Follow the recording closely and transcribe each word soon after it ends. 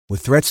With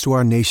threats to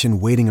our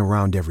nation waiting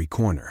around every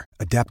corner,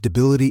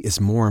 adaptability is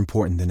more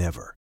important than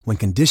ever. When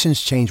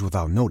conditions change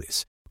without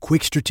notice,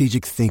 quick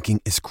strategic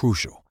thinking is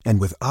crucial.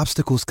 And with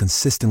obstacles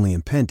consistently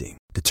impending,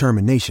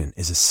 determination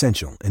is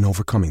essential in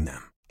overcoming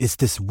them. It's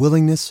this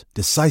willingness,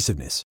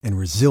 decisiveness, and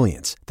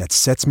resilience that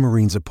sets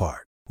Marines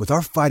apart. With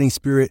our fighting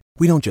spirit,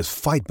 we don't just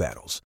fight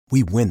battles,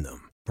 we win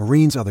them.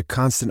 Marines are the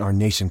constant our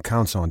nation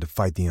counts on to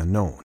fight the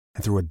unknown.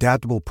 And through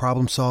adaptable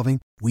problem solving,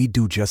 we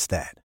do just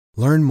that.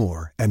 Learn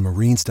more at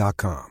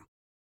marines.com.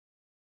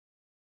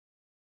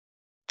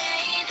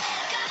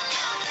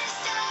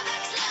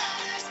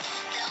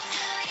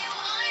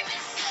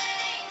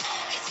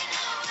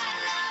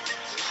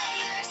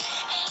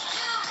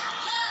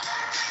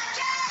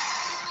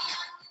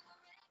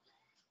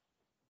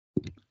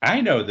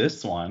 I know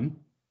this one.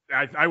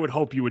 I would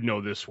hope you would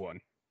know this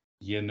one.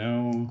 You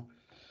know,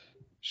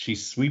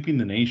 she's sweeping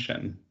the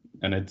nation,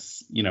 and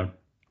it's,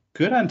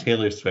 good on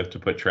Taylor Swift to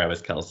put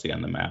Travis Kelce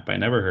on the map. I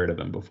never heard of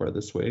him before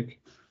this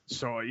week.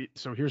 So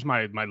here's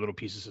my little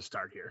pieces to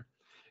start here.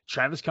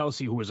 Travis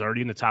Kelce, who was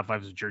already in the top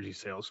 5 of jersey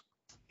sales,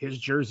 his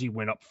jersey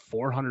went up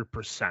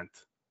 400%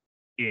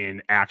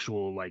 in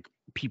actual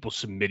people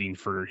submitting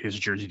for his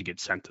jersey to get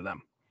sent to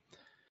them.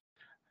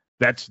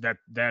 That's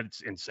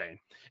insane.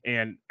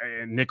 And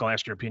Nick, I'll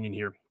ask your opinion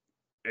here.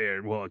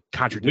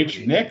 Which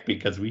Nick?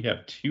 Because we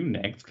have two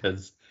Nicks,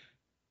 because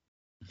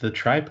the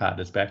tripod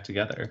is back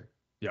together.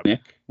 Yep.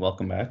 Nick,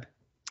 welcome back.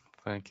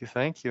 Thank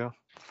you.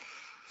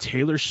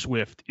 Taylor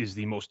Swift is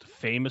the most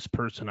famous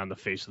person on the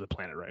face of the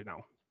planet right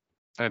now.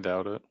 I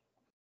doubt it.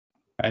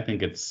 I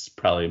think it's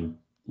probably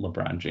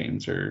LeBron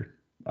James or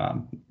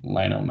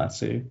Lionel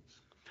Messi.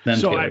 Then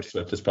Taylor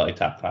Swift is probably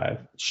top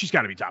 5. She's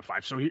got to be top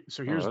 5. So here's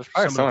there's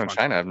probably someone in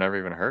China I've never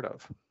even heard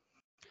of.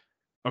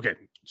 Okay,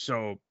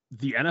 so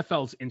the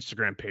NFL's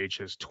Instagram page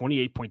has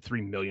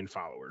 28.3 million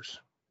followers.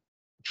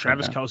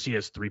 Travis Kelce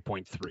has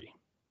 3.3.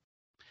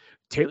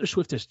 Taylor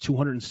Swift has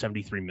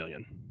 273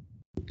 million.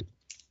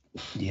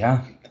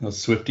 Yeah,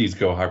 those Swifties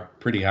go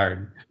pretty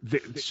hard.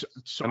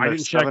 So I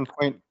didn't check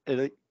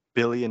 7.8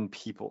 billion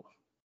people.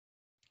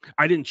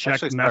 I didn't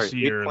check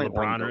Messi or LeBron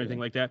billion. or anything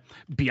like that.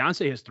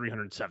 Beyonce has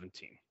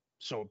 317.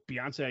 So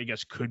Beyonce, I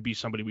guess, could be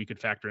somebody we could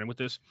factor in with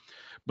this.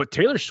 But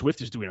Taylor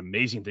Swift is doing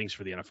amazing things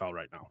for the NFL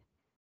right now.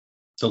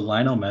 So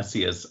Lionel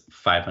Messi has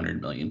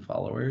 500 million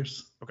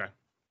followers. Okay.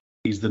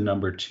 He's the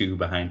number 2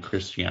 behind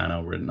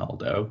Cristiano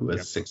Ronaldo, who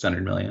has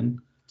 600 million.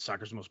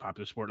 Soccer's the most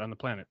popular sport on the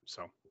planet.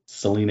 So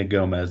Selena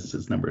Gomez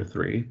is number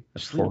 3.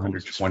 That's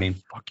 420.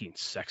 Fucking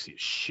sexy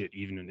as shit,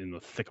 even in the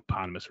thick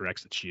eponymous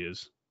Rex that she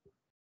is.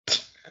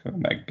 Oh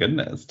my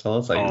goodness! Tell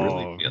us how you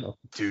really feel,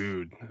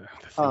 dude.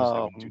 The things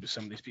I would do to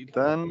some of these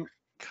people. Then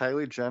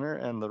Kylie Jenner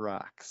and The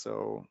Rock.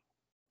 So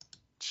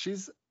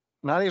she's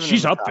not even.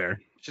 She's up there.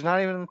 She's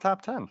not even in the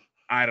top 10.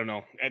 I don't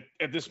know.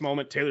 At this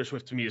moment, Taylor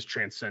Swift to me is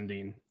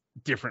transcending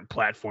different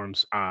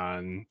platforms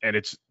and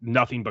it's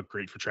nothing but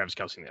great for Travis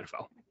Kelce in the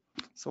NFL.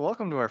 So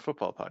welcome to our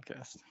football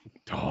podcast.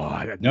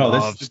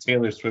 This is the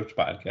Taylor Swift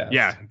podcast.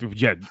 Yeah.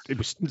 It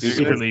was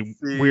secretly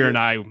Weir and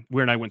I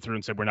went through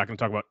and said we're not going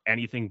to talk about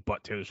anything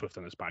but Taylor Swift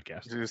on this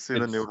podcast. Did you see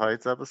the New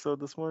Heights episode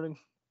this morning?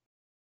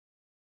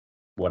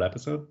 What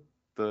episode?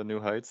 The New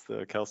Heights,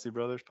 the Kelce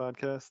Brothers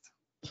podcast.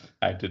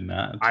 I did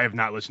not. I have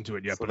not listened to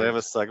it yet. So they have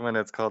a segment.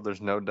 It's called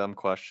 "There's No Dumb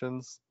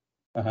Questions."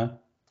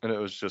 And it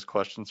was just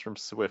questions from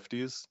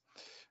Swifties.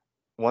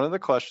 One of the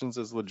questions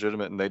is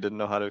legitimate, and they didn't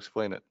know how to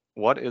explain it.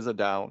 What is a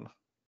down?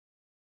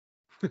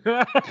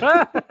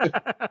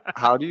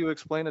 How do you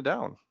explain a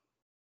down?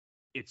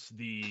 It's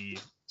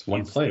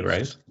one play,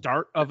 right?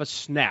 Start of a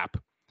snap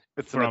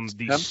from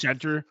the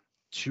center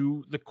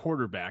to the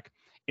quarterback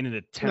in an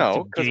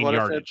attempt to gain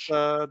yardage. If it's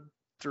a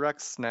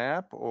direct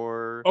snap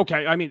or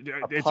okay, I mean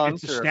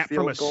it's a snap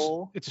from a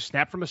goal. It's a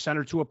snap from a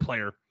center to a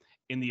player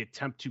in the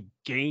attempt to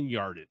gain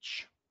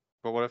yardage.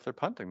 But what if they're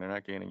punting? They're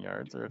not gaining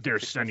yards. Or they're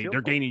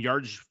gaining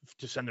yardage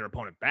to send their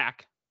opponent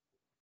back.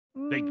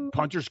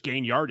 Punters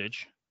gain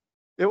yardage.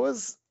 It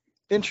was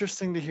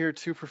interesting to hear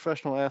 2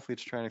 professional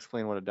athletes try and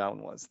explain what a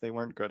down was. They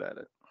weren't good at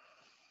it.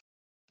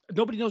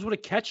 Nobody knows what a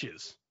catch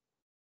is.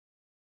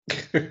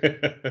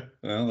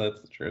 Well,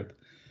 that's the truth.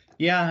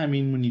 Yeah, I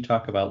mean, when you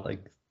talk about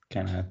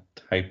kind of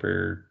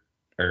hyper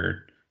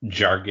or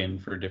jargon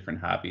for different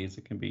hobbies,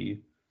 it can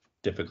be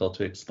difficult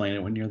to explain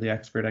it when you're the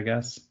expert, I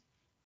guess.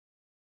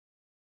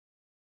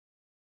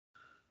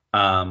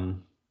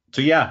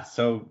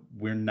 So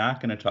we're not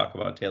going to talk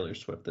about Taylor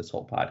Swift this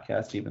whole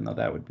podcast, even though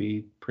that would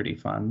be pretty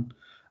fun.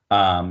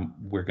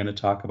 We're going to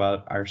talk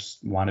about our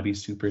wannabe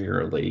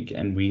superhero league,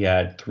 and we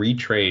had 3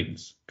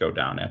 trades go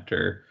down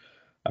after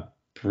a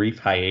brief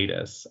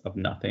hiatus of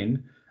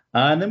nothing.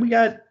 And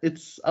then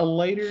it's a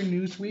lighter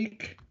news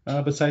week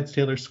besides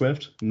Taylor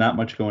Swift. Not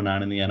much going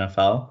on in the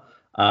NFL.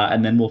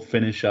 And then we'll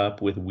finish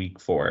up with week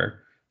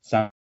 4.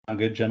 Sound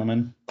good,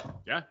 gentlemen?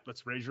 Yeah,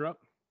 let's raise her up.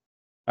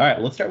 All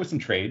right, let's start with some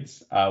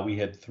trades. We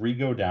had 3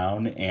 go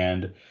down,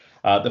 and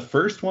the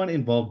first one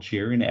involved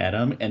Jaron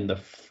Adam, and the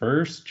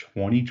first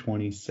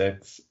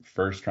 2026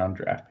 first-round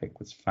draft pick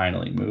was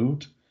finally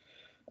moved.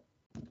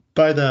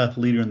 by the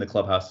leader in the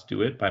clubhouse to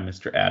do it, by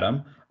Mr.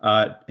 Adam.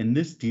 In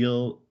this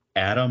deal,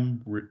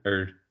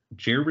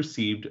 Jer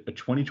received a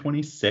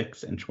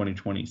 2026 and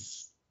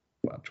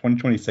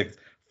 2026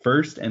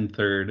 first and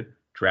third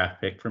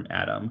draft pick from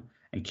Adam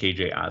and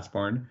KJ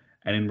Osborne.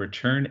 And in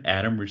return,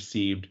 Adam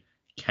received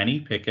Kenny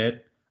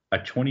Pickett, a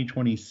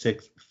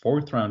 2026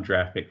 fourth round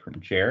draft pick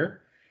from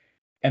Jer,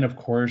 and of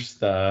course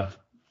the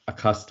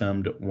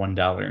accustomed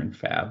 $1 in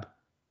fab.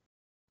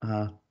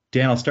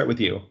 Dan, I'll start with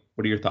you.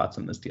 What are your thoughts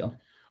on this deal?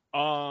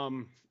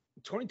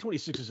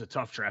 2026 is a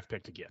tough draft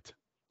pick to get,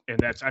 and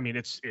that's, I mean,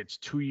 it's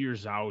 2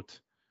 years out.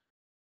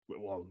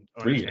 Well,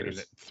 3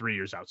 years. 3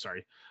 years out.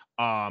 Sorry.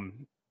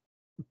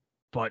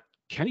 But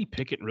Kenny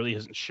Pickett really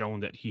hasn't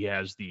shown that he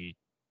has the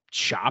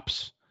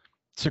chops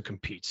to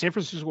compete. San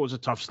Francisco was a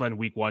tough sled in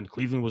week 1.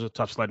 Cleveland was a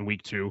tough sled in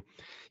week 2.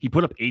 He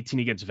put up 18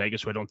 against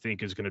Vegas, who I don't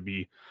think is going to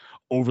be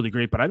overly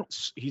great, but I don't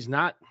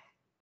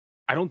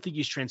think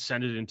he's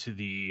transcended into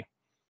the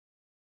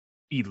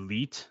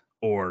elite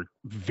or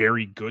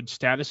very good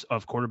status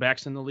of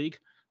quarterbacks in the league.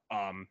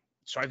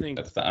 So I think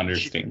that's the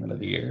understatement of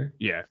the year.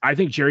 Yeah, I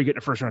think Jerry getting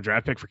a first round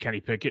draft pick for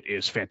Kenny Pickett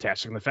is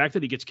fantastic. And the fact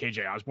that he gets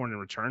KJ Osborne in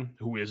return,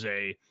 who is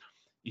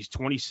he's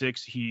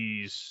 26,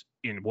 he's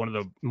in one of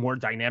the more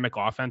dynamic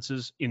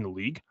offenses in the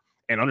league,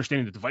 and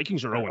understanding that the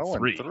Vikings are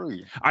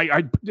 0-3.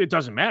 It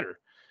doesn't matter.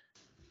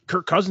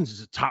 Kirk Cousins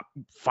is a top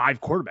 5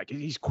 quarterback.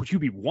 He's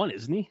QB1,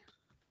 isn't he?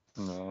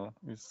 No,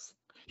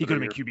 he could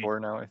have been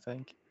QB4 now, I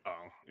think.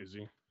 Oh, is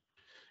he?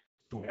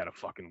 Who had a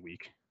fucking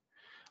week?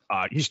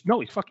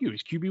 Fuck you.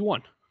 He's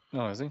QB1.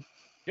 Oh, is he?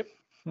 Yep.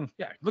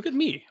 Yeah, look at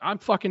me. I'm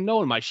fucking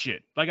knowing my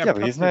shit. But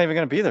he's not even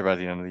going to be there by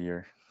the end of the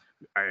year.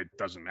 It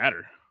doesn't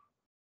matter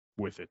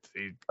with it.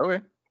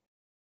 Okay.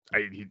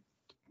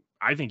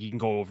 I think he can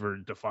go over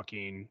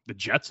the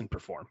Jets and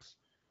perform.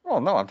 Oh,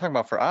 no, I'm talking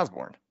about for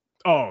Osborne.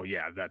 Oh,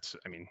 yeah,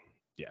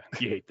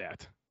 you hate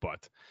that.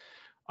 But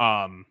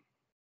I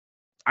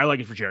like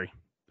it for Jerry.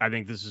 I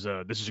think this is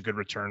a good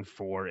return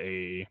for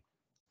a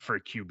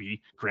QB.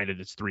 Granted,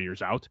 it's 3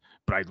 years out,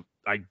 but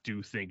I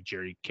do think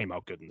Jerry came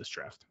out good in this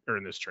draft or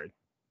in this trade.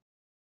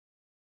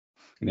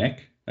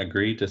 Nick,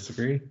 agree,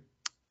 disagree?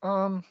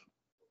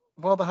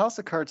 Well, the House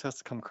of Cards has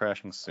to come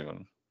crashing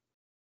soon,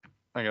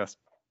 I guess.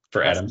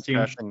 For Adam's team?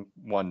 Crashing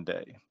one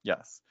day,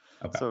 yes.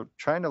 Okay. So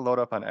trying to load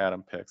up on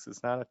Adam picks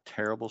is not a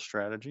terrible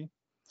strategy.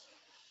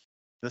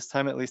 This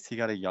time, at least, he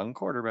got a young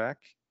quarterback.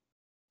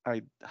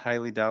 I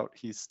highly doubt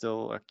he's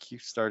still a key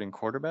starting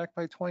quarterback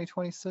by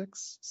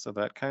 2026, so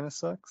that kind of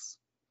sucks.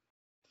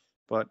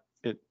 But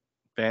it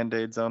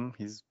band-aids him.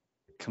 He's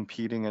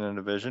competing in a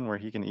division where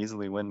he can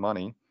easily win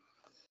money.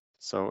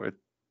 So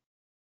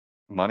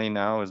money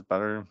now is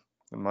better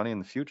than money in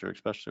the future,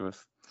 especially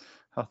with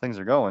how things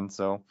are going.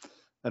 So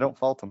I don't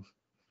fault him.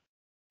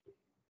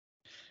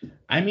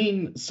 I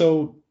mean,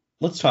 so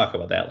let's talk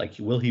about that. Like,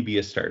 will he be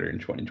a starter in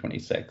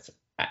 2026?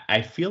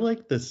 I feel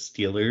like the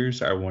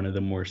Steelers are one of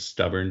the more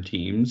stubborn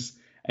teams,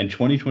 and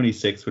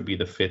 2026 would be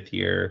the 5th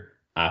year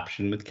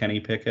option with Kenny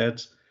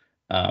Pickett.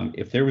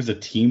 If there was a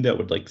team that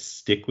would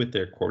stick with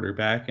their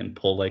quarterback and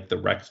pull the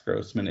Rex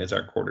Grossman as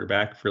our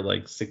quarterback for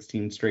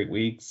 16 straight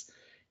weeks,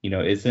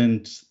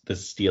 isn't the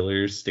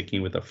Steelers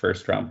sticking with a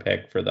first round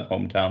pick for the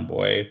hometown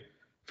boy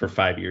for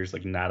 5 years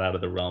not out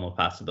of the realm of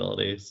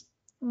possibilities?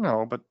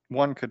 No, but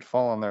one could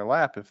fall on their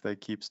lap if they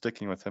keep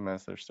sticking with him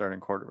as their starting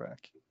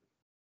quarterback.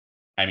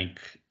 I mean,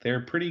 they're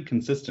a pretty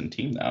consistent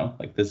team, though.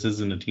 This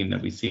isn't a team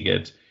that we see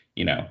get,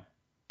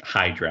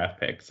 high draft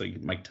picks.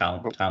 Mike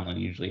Tomlin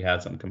usually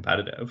has them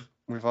competitive.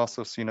 We've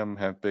also seen him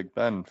have Big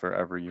Ben for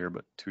every year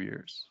but 2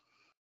 years.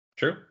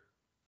 True.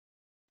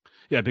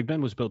 Yeah, Big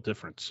Ben was built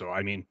different. So,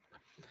 I mean,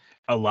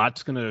 a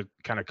lot's going to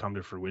kind of come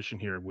to fruition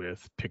here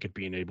with Pickett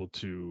being able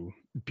to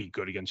be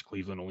good against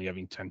Cleveland, only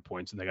having 10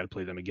 points, and they got to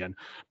play them again.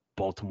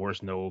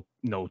 Baltimore's no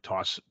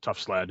tough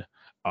sled.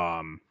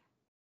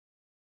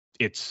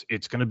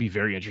 It's going to be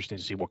very interesting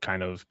to see what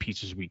kind of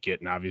pieces we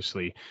get, and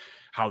obviously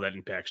how that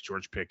impacts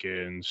George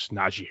Pickens,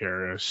 Najee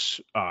Harris,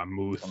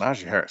 Muth. Well,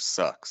 Najee Harris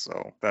sucks,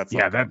 so that's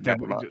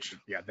much.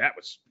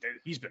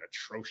 He's been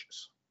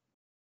atrocious.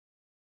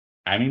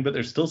 I mean, but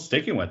they're still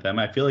sticking with them.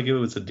 I feel like if it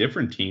was a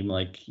different team,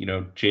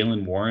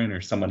 Jaylen Warren or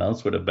someone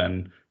else would have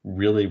been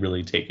really,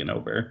 really taken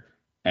over.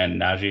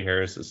 And Najee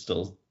Harris is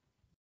still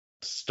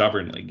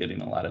stubbornly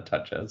getting a lot of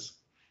touches.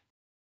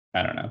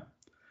 I don't know.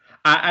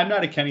 I'm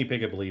not a Kenny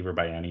Pickett believer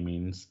by any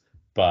means,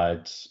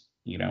 but,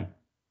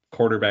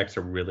 quarterbacks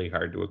are really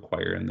hard to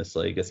acquire in this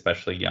league,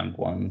 especially young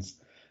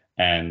ones.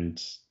 And,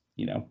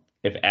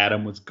 if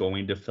Adam was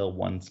going to fill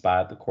one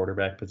spot, the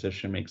quarterback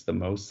position makes the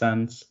most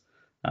sense.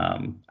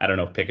 I don't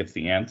know if Pickett's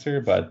the answer,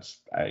 but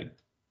I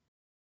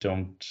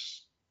don't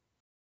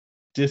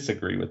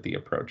disagree with the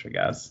approach, I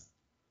guess.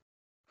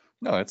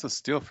 No, it's a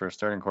steal for a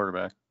starting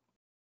quarterback.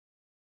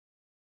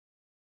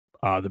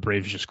 The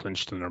Braves just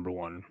clinched the number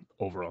 1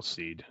 overall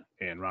seed,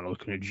 and Ronald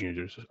Acuna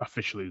Jr. is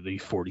officially the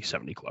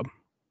 40-70 club.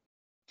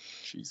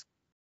 Jeez.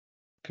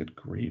 Good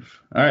grief.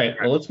 All right,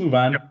 well, let's move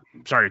on. Yep.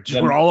 Sorry,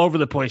 we're all over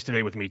the place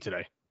today with me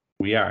today.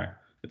 We are.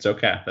 It's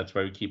okay. That's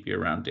why we keep you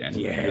around, Dan.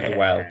 Yeah. You're the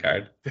wild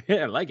card.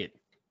 I like it.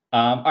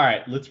 All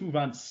right, let's move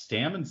on.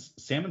 Sam and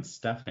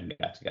Stefan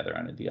got together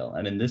on a deal,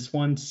 and in this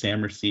one,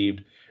 Sam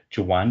received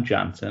Juwan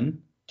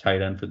Johnson,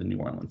 tight end for the New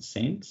Orleans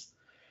Saints,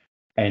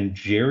 and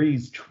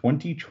Jerry's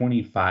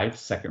 2025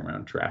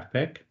 second-round draft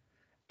pick.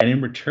 And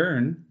in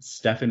return,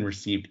 Stefan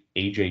received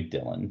A.J.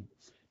 Dillon.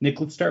 Nick,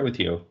 let's start with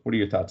you. What are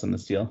your thoughts on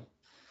this deal?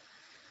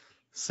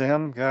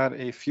 Sam got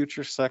a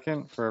future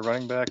second for a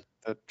running back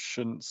that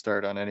shouldn't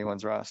start on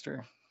anyone's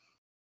roster.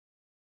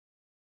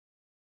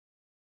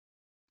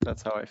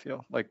 That's how I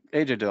feel. Like,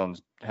 A.J. Dillon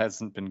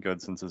hasn't been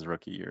good since his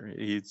rookie year.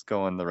 He's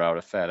going the route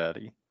of Fat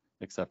Eddie,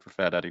 except for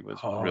Fat Eddie was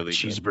really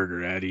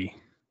cheeseburger good. Eddie.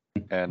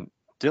 And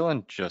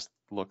Dillon just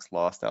looks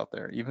lost out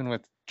there, even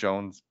with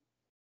Jones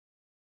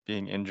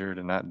being injured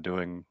and not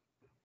doing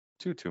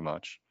too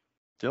much.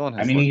 Dillon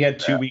has he had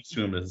 2 weeks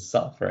to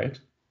himself, right?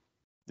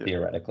 Yeah.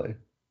 Theoretically.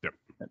 Yep.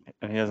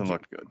 And he hasn't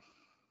looked good.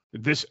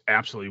 This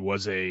absolutely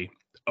was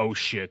oh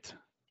shit,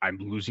 I'm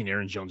losing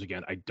Aaron Jones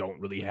again. I don't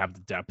really have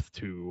the depth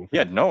to. He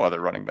had no other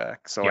running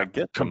back, so I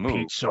get the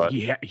move. So but...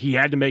 he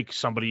had to make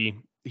somebody.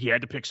 He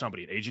had to pick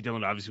somebody. And A.J.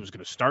 Dillon obviously was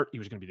going to start. He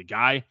was going to be the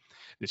guy.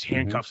 This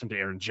handcuffs him to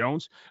Aaron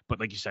Jones. But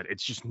like you said,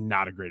 it's just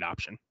not a great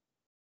option.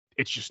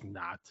 It's just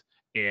not.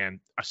 And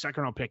a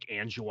second-round pick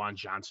and Juwan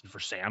Johnson for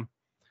Sam.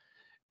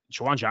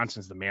 Juwan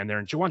Johnson's the man there.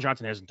 And Juwan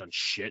Johnson hasn't done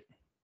shit.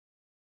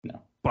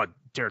 No. But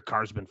Derek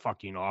Carr's been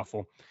fucking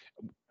awful.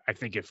 I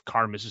think if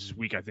Carr misses his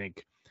week, I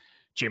think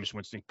Jameis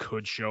Winston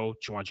could show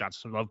Juwan Johnson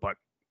some love, but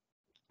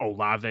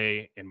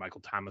Olave and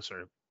Michael Thomas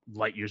are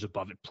light years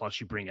above it. Plus,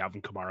 you bring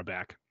Alvin Kamara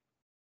back.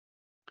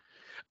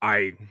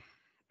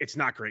 It's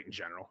not great in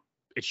general.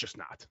 It's just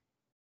not.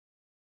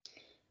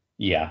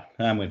 Yeah,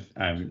 I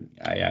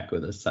echo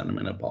the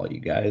sentiment of all you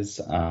guys.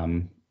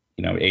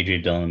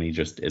 AJ Dillon, he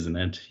just isn't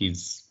it.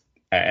 He's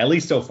at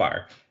least so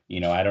far.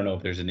 I don't know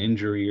if there's an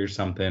injury or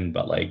something,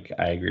 but like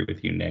I agree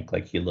with you, Nick.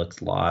 Like he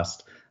looks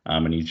lost,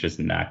 and he's just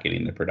not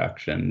getting the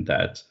production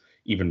that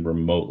even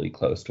remotely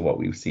close to what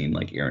we've seen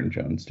like Aaron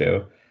Jones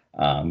do,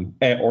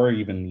 or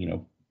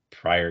even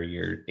prior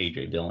year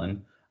AJ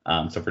Dillon.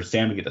 So for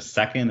Sam to get a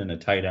second and a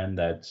tight end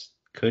that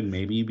could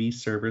maybe be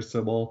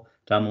serviceable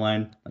down the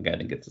line, like I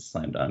think it's a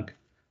slam dunk.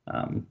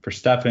 For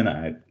Stefan,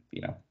 I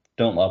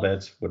don't love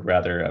it. Would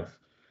rather have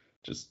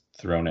just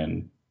thrown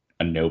in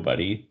a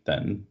nobody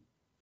than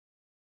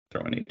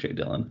throw in AJ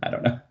Dillon. I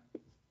don't know.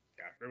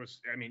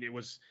 Yeah,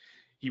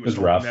 he was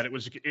rough. That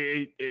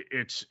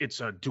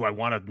it's a, do I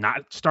want to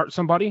not start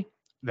somebody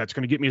that's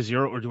going to get me a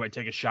 0, or do I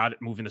take a shot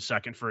at moving a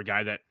second for a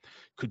guy that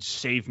could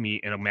save me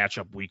in a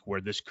matchup week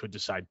where this could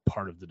decide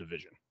part of the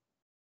division?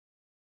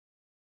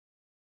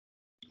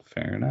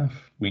 Fair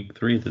enough. Week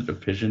 3, the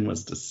division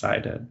was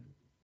decided.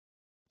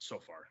 So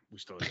far, we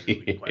still have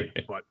to play,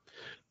 but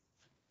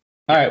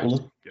all right.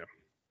 Well, yeah.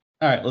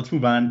 All right, let's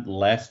move on.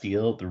 Last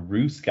deal, the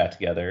Roos got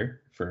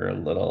together for a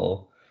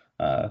little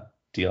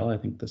deal. I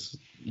think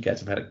you guys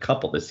have had a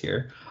couple this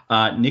year.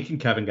 Nick and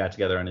Kevin got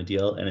together on a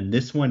deal, and in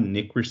this one,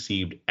 Nick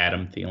received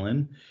Adam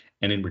Thielen,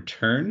 and in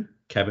return,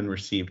 Kevin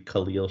received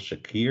Khalil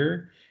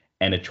Shakir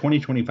and a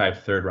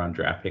 2025 third-round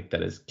draft pick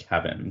that is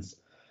Kevin's.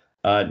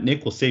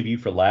 Nick, we'll save you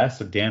for last,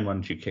 so Dan, why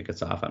don't you kick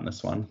us off on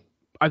this one?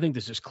 I think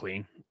this is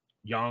clean.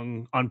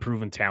 Young,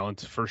 unproven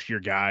talent, first-year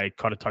guy,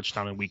 caught a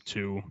touchdown in week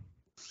 2.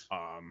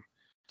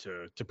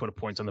 To put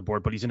points on the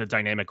board, but he's in a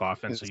dynamic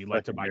offense, so you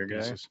like to buy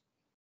pieces.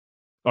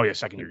 Oh yeah,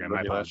 second year guy.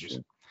 My apologies.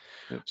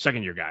 Yep.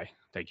 Second year guy.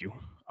 Thank you.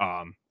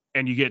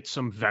 And you get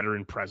some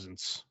veteran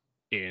presence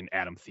in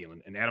Adam Thielen.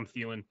 And Adam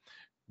Thielen,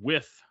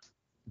 with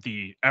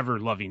the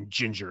ever-loving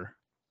ginger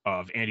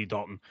of Andy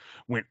Dalton,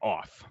 went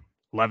off.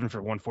 11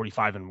 for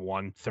 145 and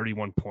 1,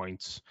 31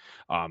 points.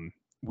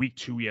 Week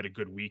 2, he had a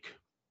good week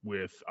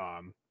with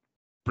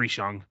Bryce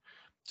Young.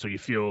 So you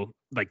feel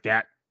like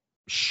that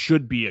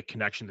should be a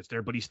connection that's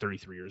there, but he's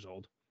 33 years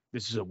old.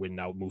 This is a win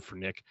now move for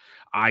Nick.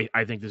 I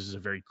think this is a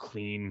very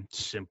clean,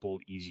 simple,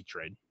 easy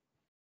trade.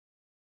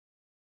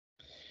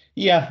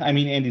 Yeah,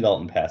 Andy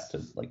Dalton passed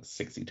it like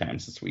 60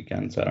 times this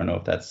weekend, so I don't know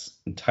if that's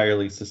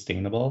entirely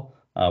sustainable,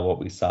 what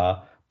we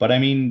saw. But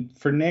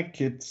for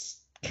Nick,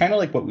 it's kind of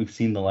like what we've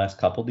seen the last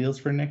couple deals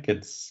for Nick.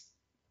 It's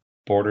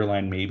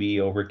borderline maybe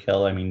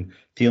overkill.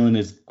 Thielen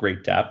is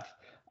great depth.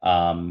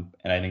 And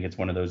I think it's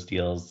one of those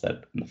deals that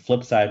on the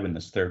flip side, when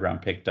this third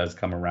round pick does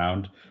come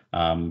around,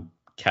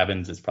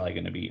 Kevin's is probably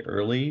going to be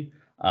early.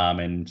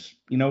 And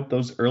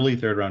those early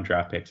third round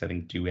draft picks, I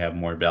think, do have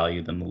more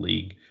value than the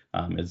league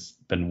has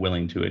been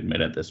willing to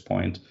admit at this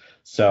point.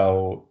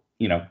 So,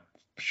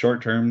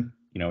 short term,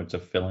 it's a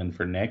fill in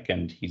for Nick,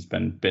 and he's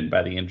been bitten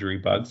by the injury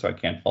bug, so I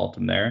can't fault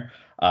him there.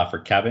 For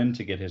Kevin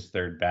to get his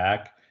third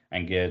back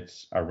and get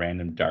a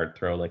random dart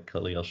throw like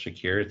Khalil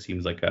Shakir, it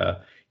seems like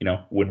a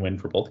win-win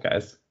for both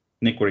guys.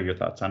 Nick, what are your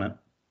thoughts on it?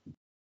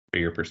 Or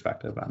your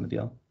perspective on the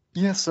deal?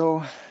 Yeah,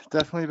 so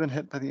definitely been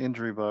hit by the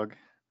injury bug.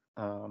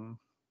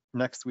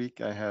 Next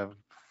week I have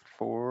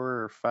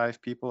 4 or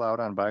 5 people out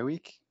on bye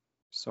week,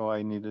 so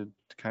I needed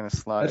to kind of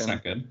slot in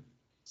not good.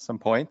 some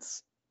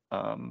points.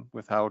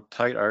 With how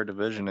tight our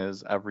division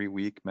is, every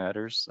week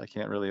matters. I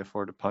can't really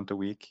afford to punt a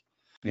week.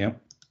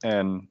 Yep.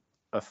 And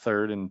a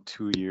third in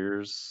 2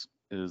 years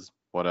is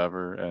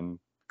whatever. And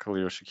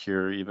Khalil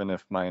Shakir, even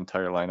if my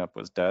entire lineup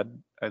was dead,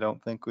 I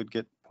don't think would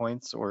get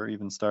points or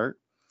even start.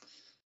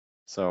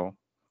 So,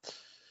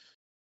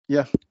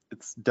 yeah,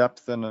 it's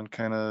depth and a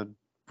kind of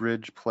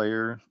bridge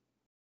player.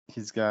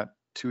 He's got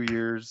 2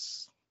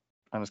 years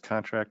on his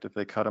contract. If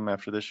they cut him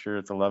after this year,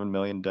 it's 11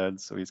 million dead.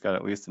 So he's got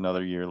at least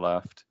another year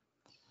left.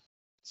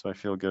 So I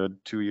feel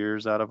good. 2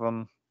 years out of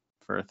him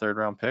for a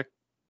 3rd-round pick.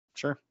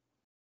 Sure.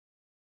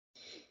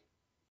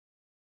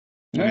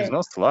 And he's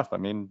no stuff. I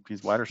mean,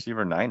 he's wide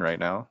receiver 9 right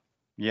now.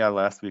 Yeah,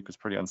 last week was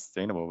pretty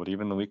unsustainable, but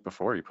even the week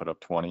before he put up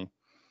 20.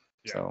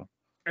 Yeah. So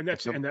and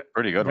that's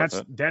pretty good with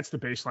it. That's the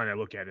baseline I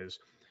look at is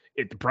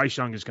Bryce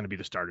Young is going to be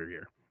the starter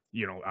here.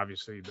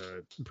 Obviously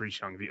the Bryce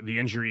Young, the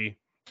injury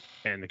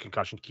and the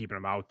concussion keeping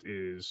him out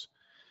is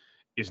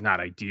not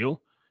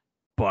ideal.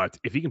 But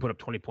if he can put up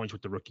 20 points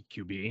with the rookie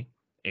QB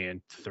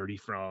and 30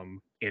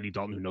 from Andy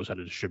Dalton, who knows how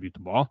to distribute the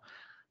ball,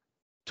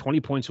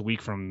 20 points a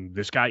week from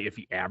this guy, if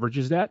he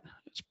averages that,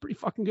 it's pretty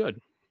fucking good.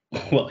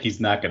 Well, he's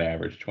not going to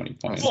average 20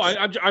 points. Well,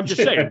 I'm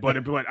just saying, but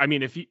I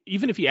mean,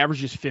 even if he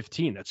averages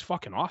 15, that's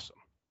fucking awesome.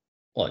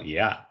 Well,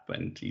 yeah, but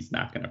he's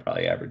not going to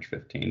probably average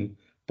 15.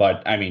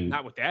 But I mean,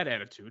 not with that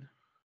attitude.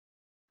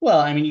 Well,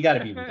 I mean, you got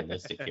to be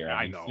realistic here.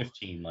 I know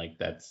 15, like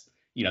that's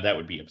that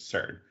would be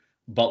absurd.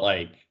 But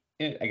like,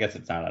 I guess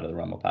it's not out of the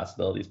realm of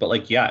possibilities. But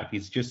like, yeah, if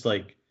he's just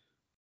like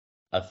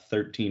a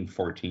 13,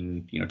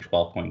 14,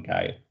 12-point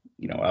guy,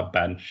 a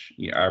bench,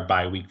 our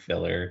bye week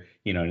filler,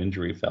 an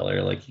injury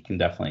filler, like he can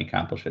definitely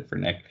accomplish it for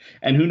Nick.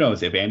 And who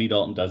knows, if Andy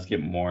Dalton does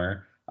get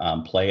more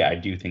play, I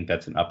do think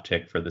that's an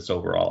uptick for this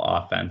overall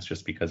offense,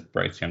 just because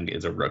Bryce Young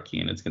is a rookie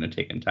and it's going to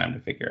take him time to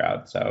figure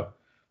out. So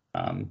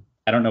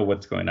I don't know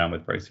what's going on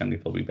with Bryce Young,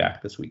 if he'll be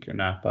back this week or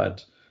not,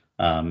 but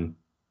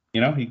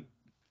he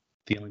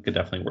feeling could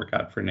definitely work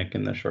out for Nick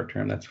in the short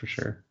term, that's for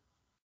sure.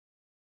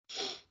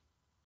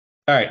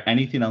 All right,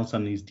 anything else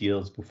on these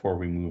deals before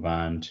we move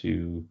on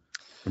to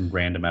some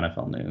random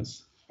NFL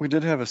news? We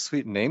did have a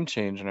sweet name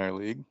change in our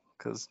league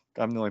because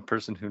I'm the only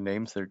person who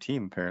names their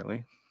team,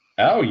 apparently.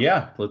 Oh,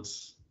 yeah.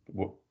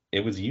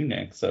 It was you,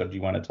 Nick. So do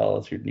you want to tell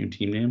us your new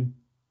team name?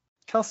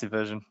 Kelsey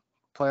Vision.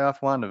 Playoff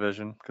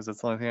WandaVision, because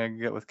it's the only thing I can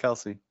get with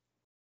Kelsey.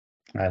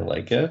 I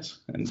like it.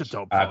 And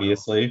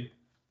obviously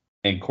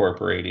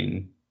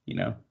incorporating,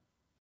 Yeah,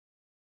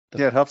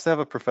 it helps to have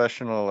a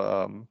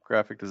professional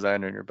graphic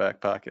designer in your back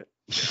pocket.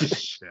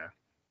 Yeah.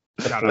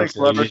 Shout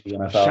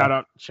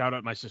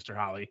out my sister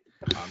Holly.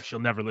 She'll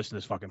never listen to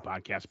this fucking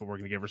podcast, but we're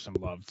gonna give her some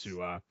love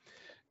to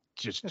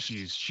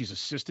she's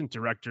assistant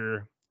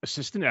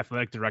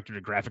athletic director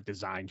to graphic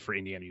design for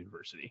Indiana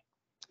University.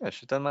 Yeah,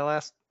 she's done my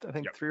last, I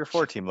think, 3 or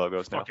 4 team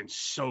logos now. Fucking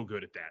so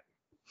good at that.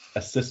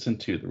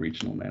 Assistant to the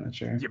regional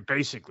manager. Yeah,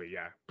 basically,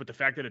 yeah. But the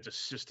fact that it's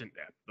assistant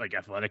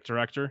athletic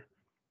director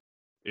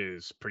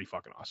is pretty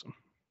fucking awesome.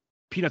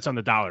 Peanuts on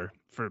the dollar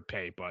for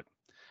pay, but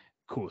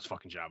coolest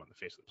fucking job on the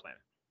face of the planet.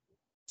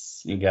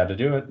 You got to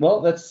do it.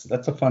 Well, that's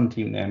a fun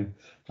team name,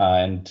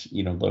 and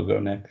logo,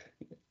 Nick.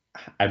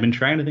 I've been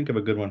trying to think of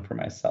a good one for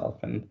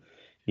myself, and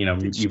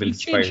you've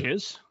inspired.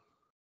 His?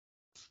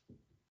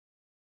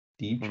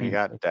 We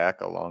got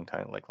Dak a long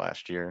time, like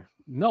last year.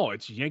 No,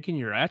 it's yanking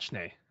your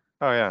Achne.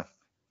 Oh yeah,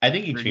 I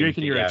think he changed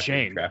yanking your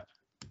chain.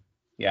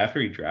 Yeah,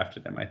 after he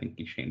drafted him, I think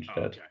he changed it.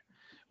 Okay.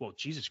 Well,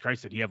 Jesus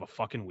Christ, did he have a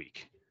fucking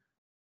week?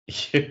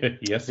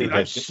 Yes, dude,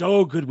 I'm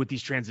so good with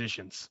these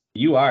transitions.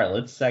 You are.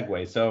 Let's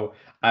segue. So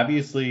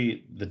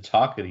obviously, the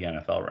talk of the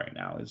NFL right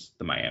now is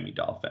the Miami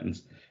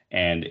Dolphins,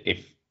 and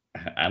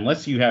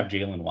unless you have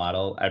Jalen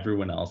Waddle,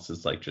 everyone else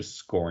is like just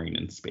scoring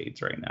in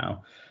spades right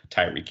now.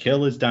 Tyreek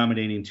Hill is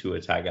dominating. Tua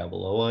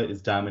Tagovailoa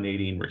is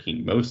dominating.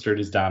 Raheem Mostert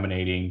is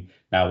dominating.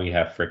 Now we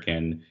have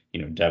frickin'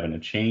 Devin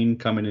Achane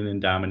coming in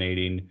and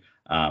dominating.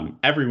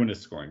 Everyone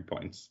is scoring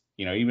points.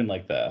 Even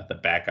like the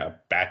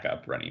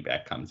backup running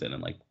back comes in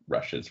and like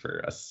rushes for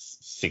a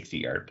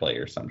 60-yard play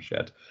or some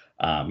shit.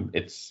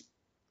 It's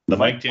the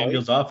Mike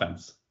Daniels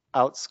offense.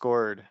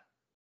 Outscored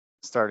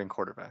starting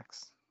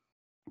quarterbacks,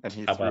 and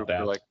he threw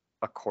for like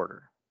a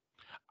quarter.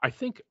 I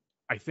think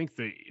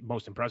the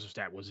most impressive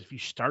stat was if you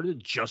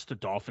started just the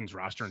Dolphins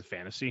roster in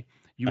fantasy,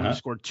 you would have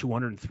scored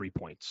 203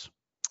 points.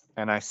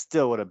 And I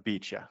still would have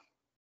beat you.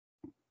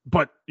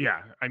 But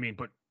yeah,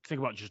 but think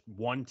about just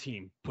one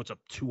team puts up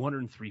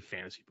 203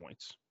 fantasy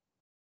points.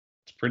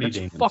 It's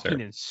pretty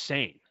fucking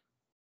insane.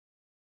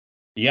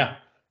 Yeah,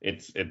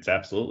 it's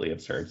absolutely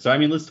absurd. So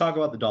let's talk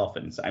about the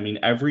Dolphins.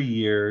 Every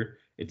year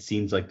it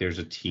seems like there's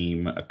a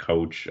team, a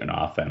coach, an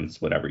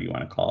offense, whatever you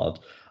want to call it,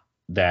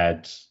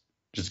 that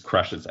just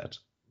crushes it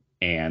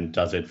and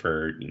does it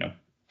for,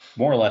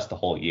 more or less the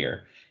whole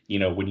year.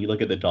 When you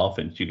look at the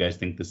Dolphins, do you guys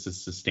think this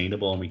is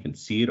sustainable and we can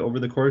see it over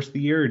the course of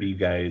the year? Or do you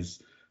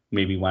guys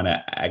maybe want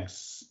to,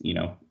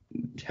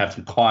 have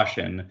some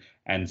caution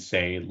and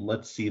say,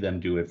 let's see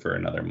them do it for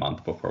another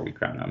month before we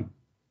crown them?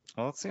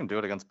 Well, let's see them do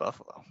it against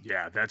Buffalo.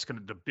 Yeah,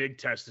 the big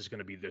test is going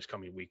to be this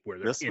coming week, where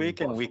they're this week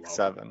in week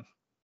 7.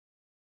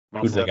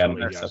 Who's they got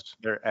Unfortunately, next up? yes.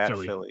 They're at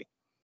Philly. Philly.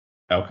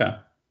 Okay.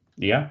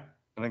 Yeah.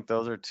 I think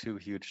those are two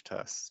huge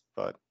tests,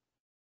 but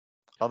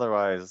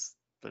otherwise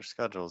their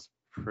schedule's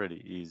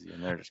pretty easy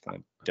and they're just going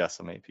to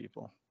decimate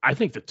people. I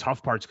think the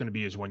tough part's going to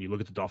be is when you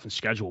look at the Dolphins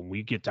schedule and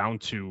we get down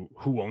to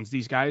who owns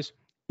these guys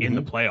in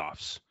the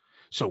playoffs.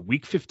 So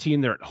week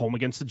 15, they're at home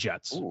against the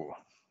Jets. Ooh,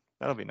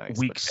 that'll be nice.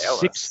 Week but Dallas-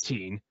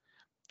 16,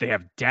 they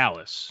have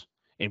Dallas.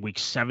 And week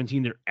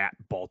 17, they're at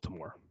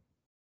Baltimore.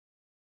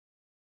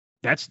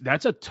 That's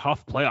a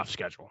tough playoff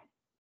schedule.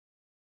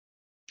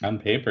 On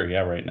paper,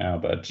 yeah, right now,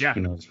 but Yeah.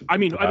 who knows? I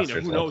mean, what the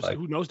rosters who look knows? like.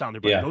 Who knows down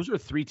there? But Yeah. those are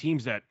three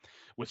teams that,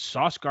 with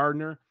Sauce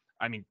Gardner,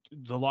 I mean,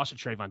 the loss of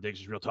Trayvon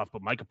Diggs is real tough.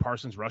 But Micah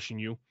Parsons rushing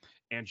you,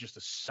 and just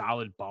a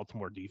solid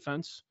Baltimore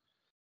defense.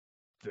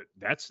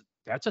 That's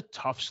a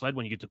tough sled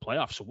when you get to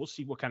playoffs. So we'll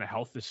see what kind of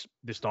health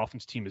this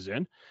Dolphins team is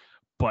in.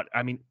 But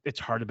I mean, it's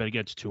hard to bet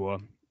against Tua.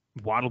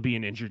 Waddle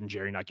being injured and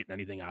Jerry not getting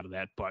anything out of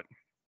that. But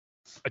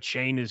a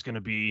chain is going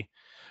to be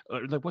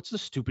like, what's the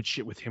stupid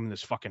shit with him and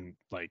this fucking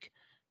like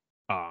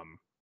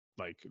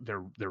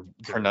their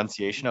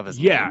pronunciation of his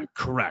yeah, name.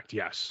 correct.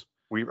 Yes.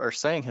 We are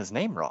saying his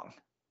name wrong,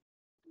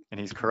 and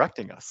he's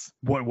correcting us.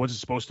 What was it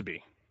supposed to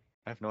be?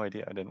 I have no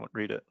idea. I didn't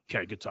read it.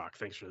 Okay, good talk.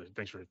 Thanks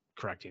for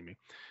correcting me.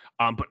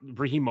 But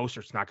Raheem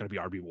Mostert's not going to be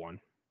RB1.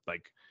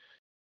 Like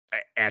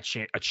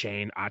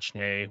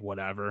Achane,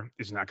 whatever,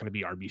 is not going to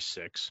be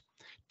RB6.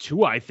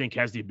 Tua, I think,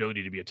 has the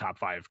ability to be a top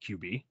 5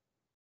 QB.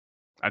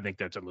 I think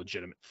that's a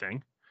legitimate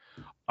thing.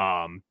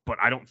 But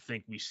I don't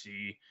think we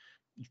see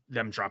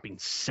them dropping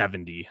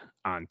 70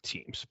 on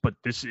teams. But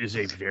this is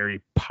a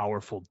very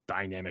powerful,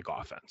 dynamic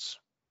offense.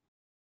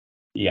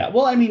 Yeah.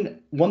 Well, I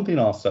mean, one thing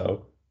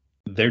also,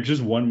 they're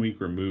just 1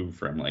 week removed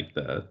from like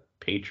the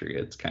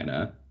Patriots kind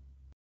of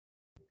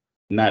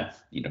not,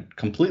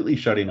 completely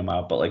shutting them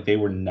out, but like they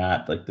were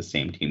not like the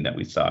same team that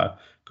we saw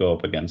go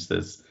up against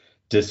this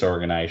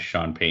disorganized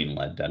Sean Payton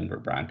led Denver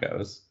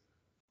Broncos.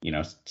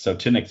 So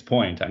to Nick's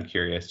point, I'm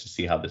curious to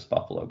see how this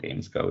Buffalo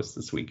games goes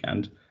this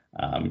weekend.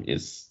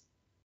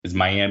 Is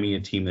Miami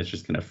a team that's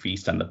just going to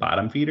feast on the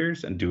bottom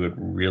feeders and do it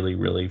really,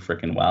 really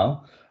freaking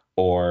well?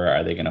 Or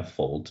are they going to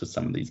fold to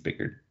some of these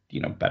bigger,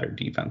 better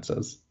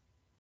defenses?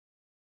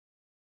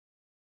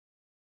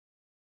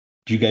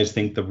 Do you guys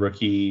think the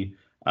rookie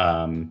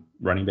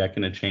running back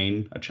in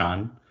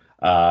Achane,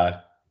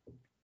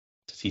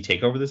 does he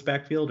take over this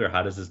backfield, or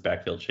how does this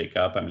backfield shake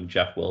up? I mean,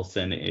 Jeff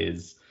Wilson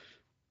is,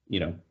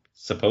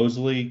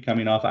 supposedly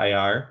coming off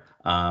IR,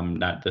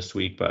 not this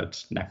week,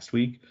 but next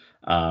week.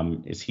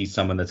 Is he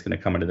someone that's going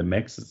to come into the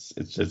mix?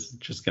 It's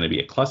just going to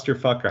be a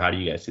clusterfuck, or how do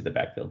you guys see the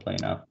backfield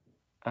playing out?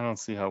 I don't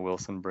see how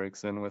Wilson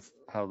breaks in with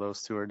how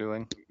those two are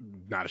doing.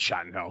 Not a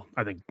shot in hell.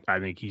 I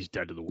think he's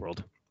dead to the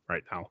world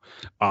right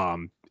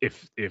now.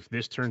 If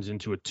this turns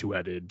into a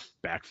two-headed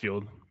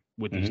backfield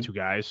with these two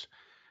guys,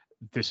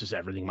 this is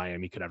everything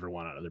Miami could ever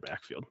want out of their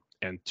backfield.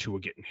 And Tua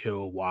getting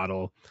Hill,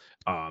 Waddle,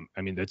 I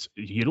mean,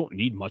 you don't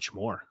need much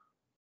more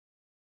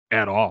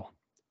at all.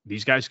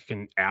 These guys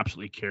can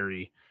absolutely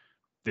carry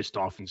this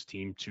Dolphins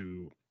team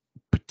to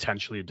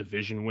potentially a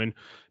division win,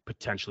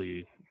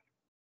 potentially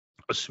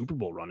a Super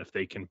Bowl run if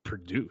they can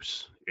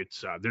produce.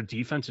 It's their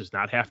defense is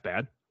not half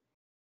bad,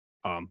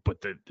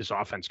 but this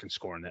offense can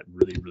score, and that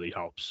really, really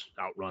helps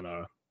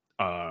outrun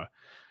a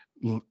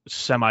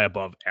semi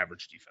above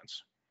average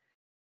defense.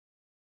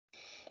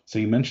 So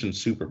you mentioned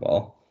Super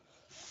Bowl.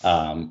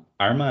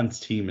 Armand's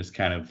team is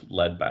kind of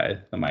led by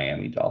the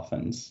Miami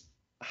Dolphins.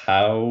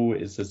 How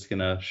is this going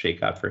to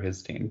shake out for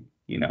his team?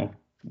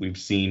 We've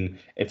seen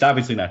it's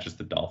obviously not just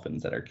the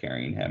Dolphins that are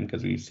carrying him,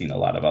 because we've seen a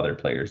lot of other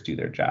players do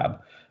their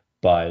job.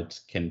 But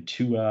can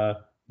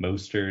Tua,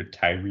 Mostert,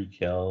 Tyreek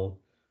Hill,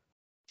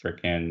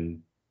 frickin'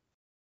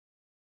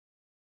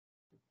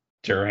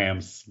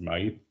 Durham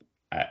Smythe,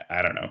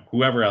 I don't know,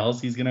 whoever else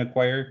he's going to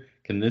acquire,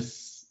 can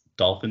this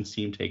Dolphins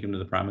team take him to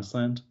the promised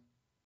land?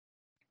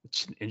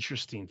 It's an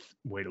interesting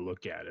way to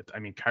look at it. I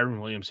mean, Kyron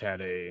Williams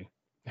had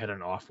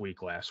an off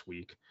week last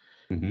week.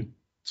 Mm-hmm.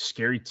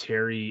 Scary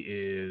Terry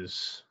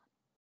is,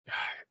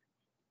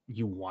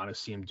 you want to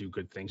see him do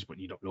good things, but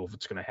you don't know if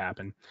it's going to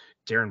happen.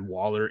 Darren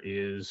Waller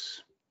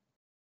is,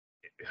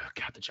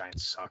 God, the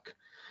Giants suck.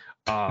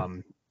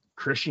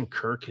 Christian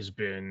Kirk has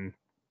been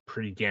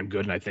pretty damn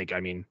good. And I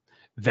mean,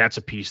 that's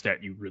a piece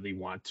that you really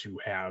want to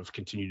have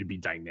continue to be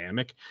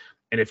dynamic.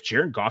 And if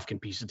Jared Goff can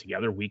piece it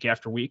together week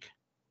after week,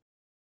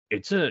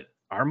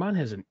 Armand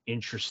has an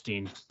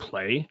interesting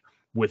play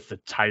with the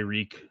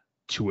Tyreek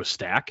to a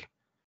stack.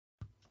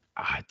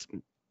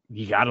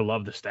 You got to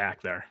love the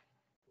stack there.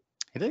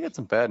 He did get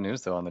some bad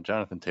news, though, on the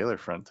Jonathan Taylor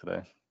front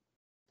today.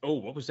 Oh,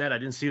 what was that? I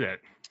didn't see that.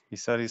 He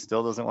said he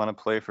still doesn't want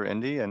to play for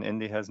Indy, and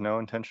Indy has no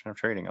intention of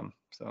trading him.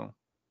 So,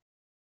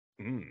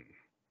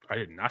 I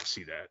did not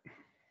see that.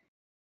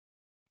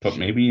 But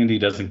maybe Indy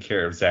doesn't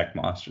care if Zach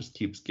Moss just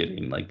keeps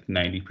getting like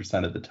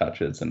 90% of the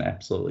touches and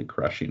absolutely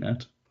crushing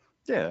it.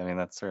 Yeah, I mean,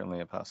 that's certainly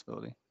a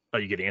possibility. Oh,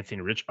 you get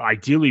Anthony Rich.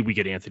 Ideally, we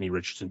get Anthony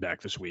Richardson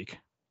back this week.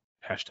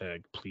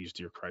 Hashtag please,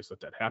 dear Christ, let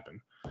that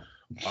happen.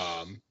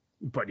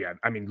 But yeah,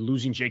 I mean,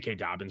 losing J.K.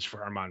 Dobbins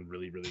for Armand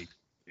really, really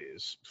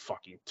is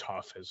fucking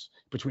tough. As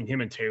between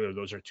him and Taylor,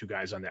 those are two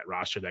guys on that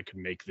roster that could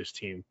make this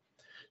team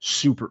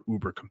super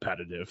uber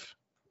competitive.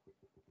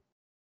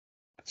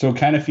 So it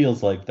kind of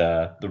feels like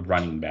the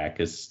running back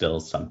is still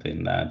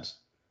something that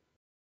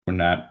you're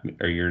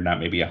not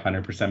maybe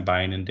 100%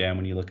 buying in, Dan,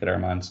 when you look at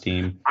Armand's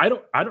team. I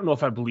don't know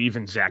if I believe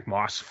in Zach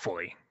Moss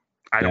fully.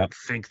 I don't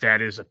think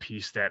that is a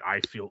piece that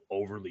I feel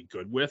overly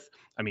good with.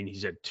 I mean,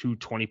 he's had 2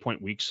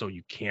 20-point weeks, so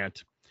you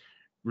can't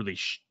really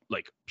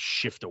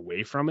shift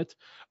away from it.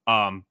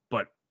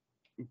 But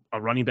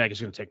a running back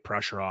is going to take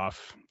pressure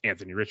off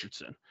Anthony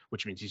Richardson,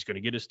 which means he's going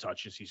to get his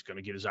touches, he's going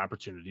to get his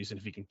opportunities, and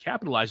if he can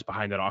capitalize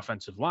behind that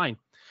offensive line,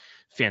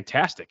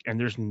 fantastic. And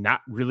there's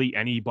not really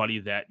anybody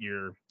that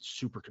you're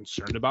super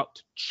concerned about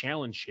to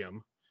challenge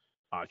him.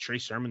 Trey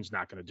Sermon's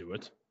not going to do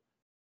it,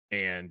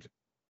 and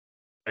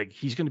like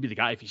he's going to be the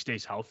guy if he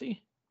stays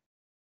healthy.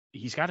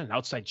 He's got an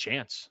outside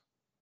chance.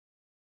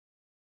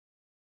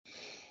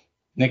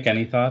 Nick,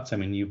 any thoughts? I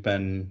mean, you've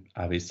been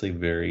obviously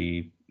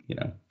very,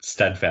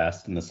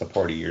 steadfast in the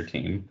support of your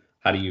team.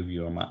 How do you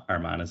view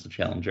Armand as a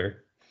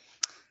challenger?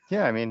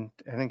 Yeah, I mean,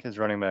 I think his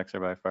running backs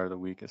are by far the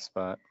weakest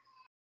spot.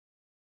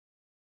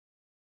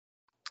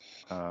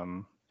 He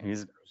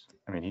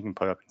can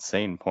put up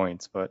insane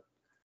points, but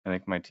I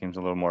think my team's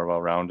a little more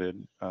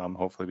well-rounded.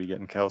 Hopefully be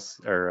getting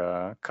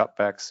Cup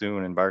back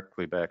soon and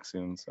Barkley back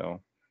soon.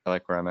 So I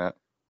like where I'm at.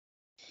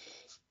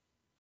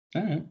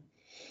 All right.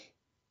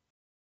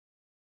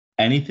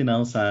 Anything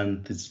else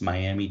on this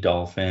Miami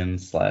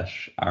Dolphins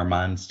 /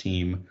 Armand's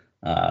team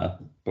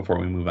before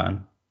we move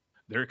on?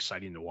 They're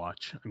exciting to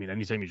watch. I mean,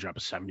 anytime you drop a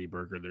 70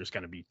 burger, there's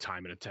going to be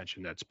time and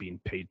attention that's being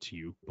paid to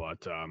you.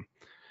 But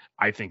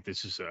I think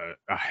this is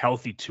a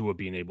healthy Tua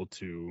being able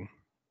to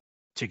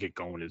get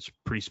going is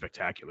pretty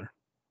spectacular.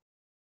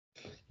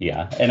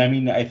 Yeah. And I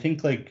mean, I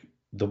think like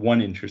the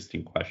one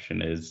interesting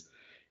question is,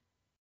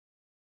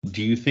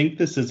 do you think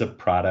this is a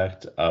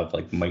product of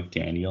like Mike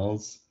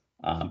Daniels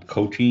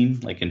coaching,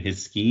 like in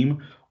his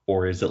scheme,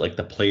 or is it like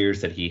the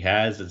players that he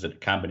has? Is it a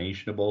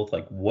combination of both?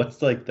 Like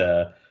what's like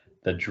the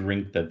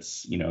drink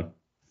that's,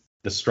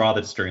 the straw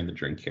that's stirring the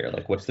drink here?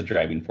 Like what's the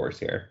driving force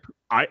here?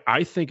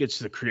 I think it's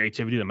the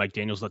creativity that Mike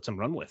Daniels lets him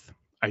run with.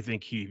 I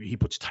think he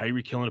puts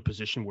Tyreek Hill in a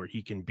position where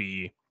he can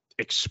be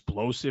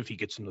explosive. He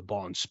gets him the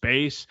ball in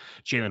space.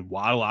 Jalen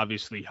Waddle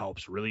obviously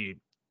helps really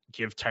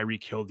give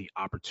Tyreek Hill the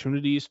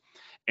opportunities.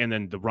 And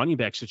then the running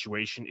back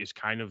situation is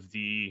kind of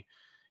the,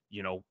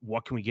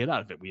 what can we get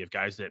out of it? We have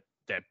guys that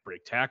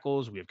break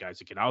tackles. We have guys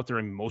that get out there.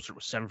 I mean, Mostert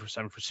was 7 for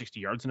 7 for 60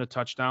 yards and a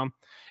touchdown.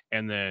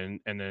 And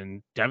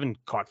then Devin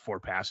caught 4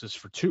 passes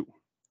for 2.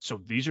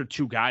 So these are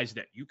 2 guys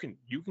that you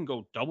can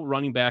go double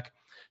running back,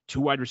 2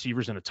 wide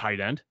receivers and a tight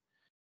end,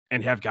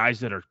 and have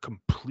guys that are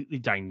completely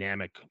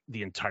dynamic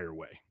the entire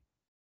way.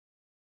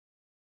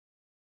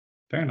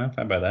 Fair enough.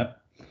 I buy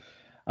that.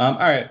 All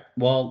right.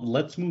 Well,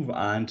 let's move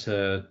on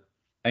to,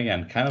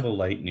 again, kind of a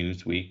light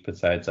news week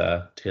besides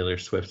Taylor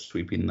Swift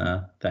sweeping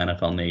the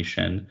NFL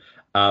nation.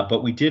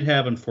 But we did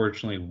have,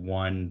 unfortunately,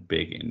 one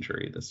big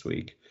injury this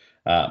week.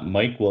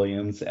 Mike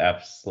Williams,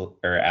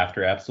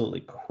 after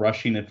absolutely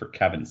crushing it for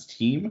Kevin's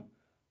team,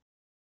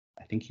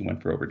 I think he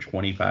went for over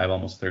 25,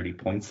 almost 30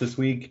 points this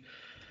week.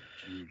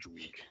 Huge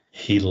week.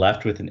 He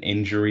left with an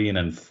injury, and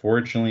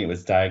unfortunately, it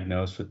was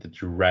diagnosed with the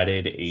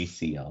dreaded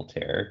ACL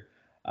tear.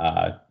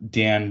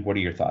 Dan, what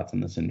are your thoughts on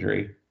this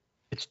injury?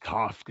 It's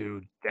tough,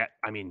 dude.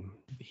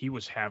 He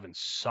was having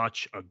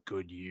such a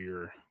good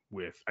year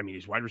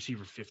he's wide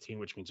receiver 15,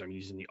 which means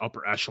he's in the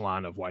upper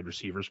echelon of wide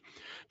receivers.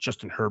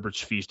 Justin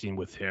Herbert's feasting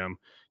with him.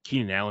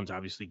 Keenan Allen's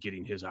obviously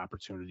getting his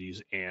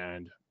opportunities,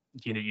 and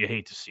you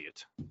hate to see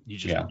it.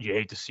 You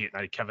hate to see it.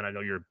 And Kevin, I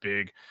know you're a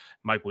big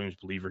Mike Williams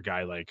believer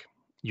guy. Like,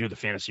 you're the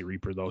fantasy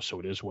reaper though, so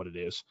it is what it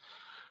is.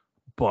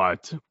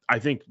 But I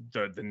think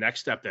the next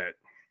step that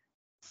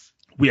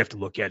we have to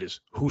look at is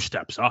who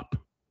steps up.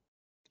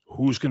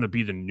 Who's going to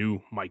be the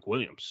new Mike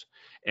Williams?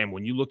 And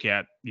when you look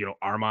at,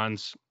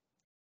 Armand's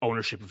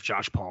ownership of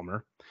Josh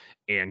Palmer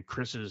and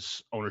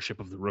Chris's ownership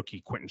of the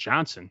rookie Quentin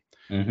Johnson,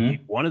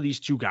 one of these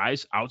 2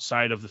 guys,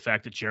 outside of the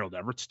fact that Gerald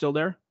Everett's still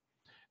there,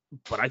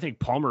 but I think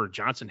Palmer or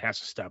Johnson has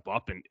to step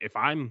up. And if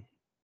I'm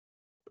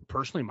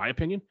personally, my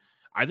opinion,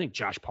 I think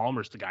Josh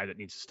Palmer's the guy that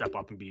needs to step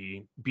up and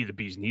be the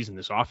bee's knees in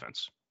this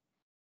offense.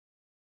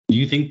 Do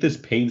you think this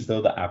paves,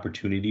 though, the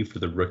opportunity for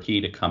the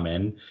rookie to come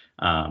in?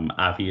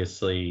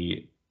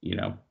 Obviously,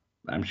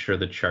 I'm sure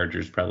the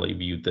Chargers probably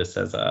viewed this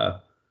as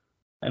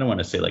I don't want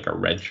to say like a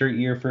redshirt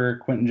year for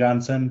Quentin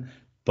Johnson,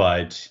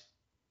 but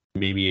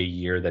maybe a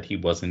year that he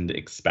wasn't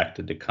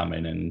expected to come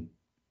in and,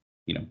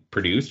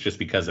 produce just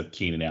because of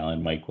Keenan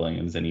Allen, Mike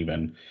Williams, and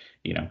even,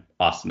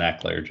 Austin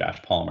Eckler,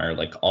 Josh Palmer,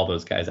 like all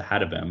those guys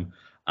ahead of him.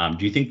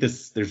 Do you think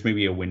there's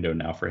maybe a window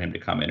now for him to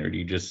come in, or do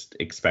you just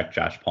expect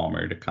Josh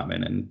Palmer to come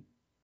in and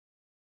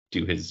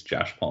do his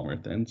Josh Palmer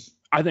things?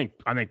 I think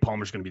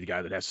Palmer's going to be the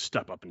guy that has to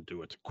step up and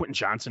do it. Quentin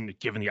Johnson,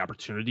 given the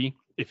opportunity,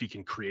 if he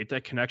can create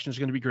that connection, is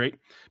going to be great.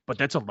 But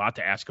that's a lot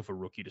to ask of a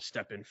rookie to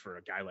step in for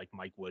a guy like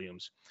Mike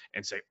Williams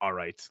and say, all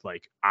right,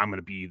 like I'm going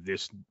to be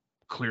this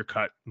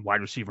clear-cut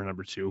wide receiver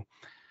number 2.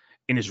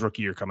 in his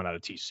rookie year coming out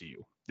of TCU.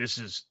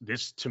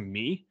 This to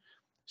me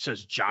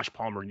says Josh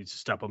Palmer needs to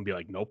step up and be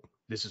like, nope,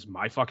 this is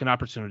my fucking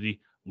opportunity.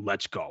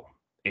 Let's go.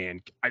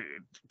 And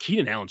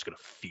Keenan Allen's going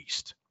to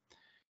feast.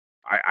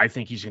 I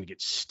think he's going to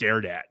get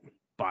stared at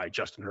by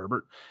Justin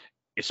Herbert,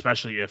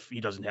 especially if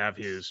he doesn't have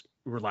his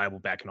reliable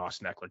back in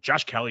Austin Eckler.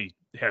 Josh Kelly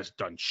has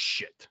done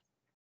shit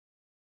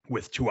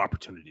with 2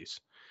 opportunities.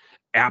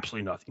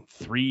 Absolutely nothing.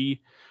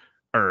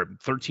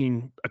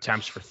 13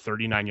 attempts for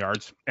 39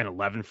 yards and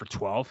 11 for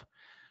 12.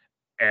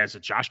 As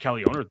a Josh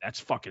Kelly owner, that's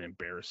fucking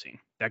embarrassing.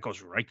 That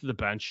goes right to the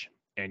bench,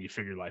 and you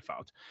figure your life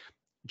out.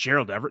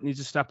 Gerald Everett needs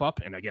to step up.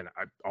 And again,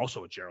 I'm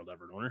also a Gerald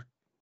Everett owner.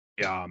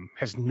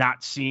 Has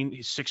not seen,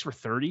 he's 6 for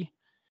 30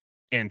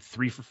 and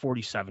 3 for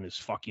 47 is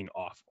fucking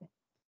awful.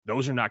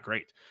 Those are not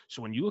great.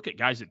 So when you look at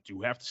guys that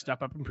do have to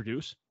step up and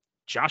produce,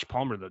 Josh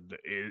Palmer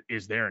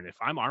is there. And if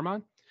I'm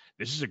Armon,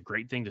 this is a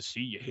great thing to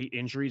see. You hate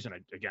injuries. And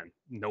again,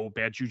 no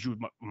bad juju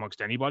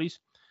amongst anybody's,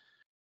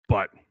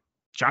 but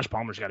Josh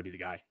Palmer's got to be the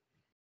guy.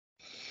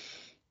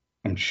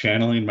 I'm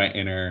channeling my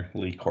inner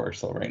Lee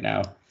Corso right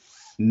now.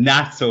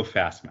 Not so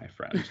fast, my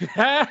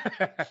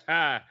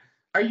friend.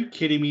 Are you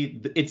kidding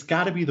me? It's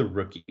got to be the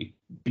rookie.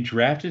 We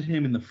drafted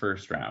him in the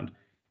first round.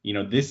 You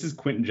know, this is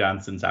Quentin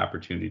Johnston's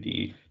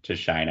opportunity to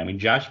shine. I mean,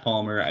 Josh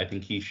Palmer, I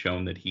think he's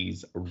shown that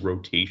he's a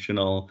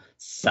rotational,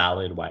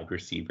 solid wide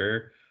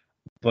receiver.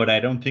 But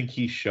I don't think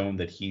he's shown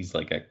that he's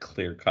like a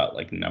clear-cut,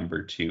 like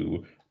number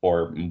 2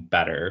 or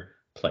better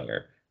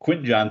player.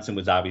 Quentin Johnston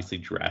was obviously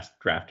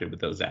drafted with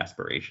those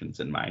aspirations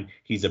in mind.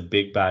 He's a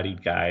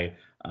big-bodied guy,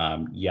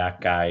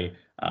 yak guy,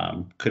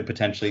 could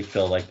potentially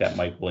fill like that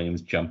Mike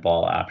Williams jump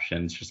ball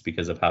options just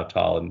because of how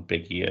tall and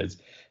big he is.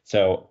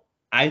 So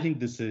I think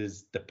this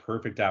is the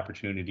perfect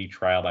opportunity,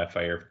 trial by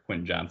fire, for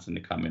Quentin Johnston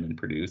to come in and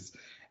produce.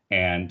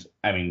 And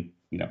I mean,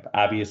 you know,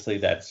 obviously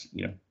that's,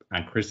 you know,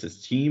 on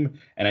Chris's team.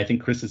 And I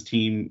think Chris's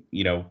team,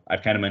 you know,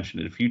 I've kind of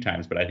mentioned it a few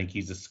times, but I think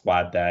he's a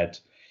squad that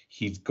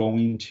he's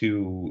going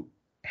to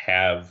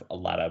have a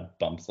lot of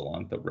bumps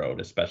along the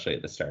road, especially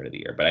at the start of the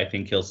year. But I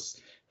think he'll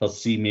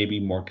see maybe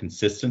more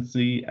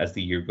consistency as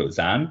the year goes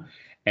on.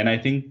 And I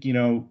think, you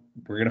know,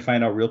 we're going to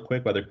find out real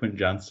quick whether Quentin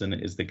Johnston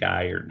is the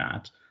guy or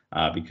not.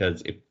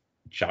 Because if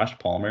Josh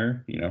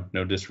Palmer, you know,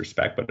 no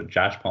disrespect, but if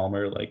Josh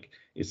Palmer like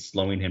is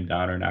slowing him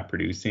down or not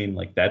producing,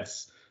 like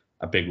that's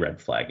a big red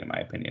flag in my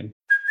opinion.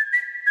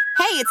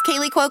 Hey, it's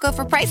Kaylee Cuoco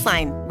for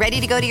Priceline.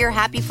 Ready to go to your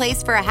happy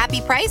place for a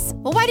happy price?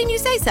 Well, why didn't you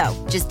say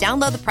so? Just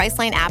download the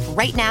Priceline app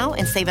right now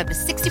and save up to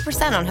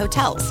 60% on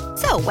hotels.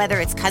 So whether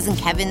it's Cousin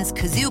Kevin's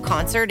Kazoo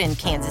Concert in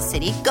Kansas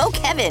City, go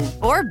Kevin,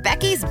 or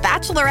Becky's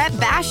Bachelorette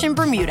Bash in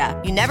Bermuda,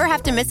 you never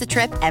have to miss a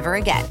trip ever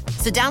again.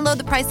 So download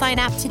the Priceline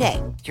app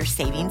today. Your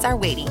savings are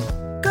waiting.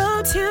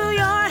 Go to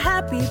your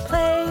happy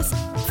place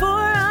for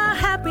a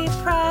happy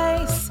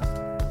price.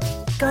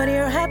 Go to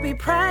your happy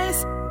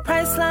price,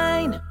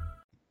 Priceline.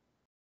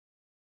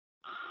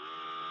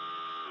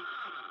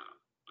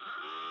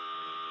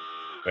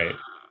 Wait,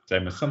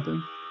 did I miss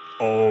something?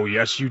 Oh,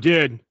 yes, you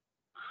did.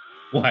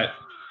 What?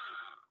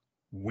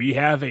 We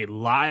have a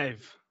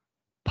live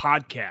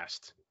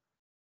podcast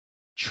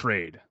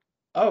trade.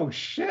 Oh,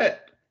 shit.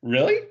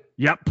 Really?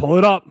 Yep, pull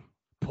it up.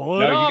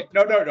 Pull it up.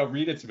 No,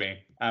 read it to me.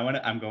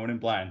 I'm going in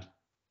blind.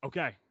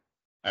 Okay.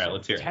 All right,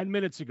 let's hear it. 10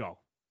 minutes ago.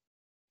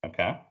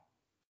 Okay.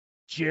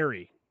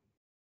 Jerry.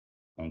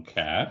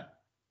 Okay.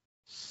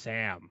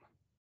 Sam.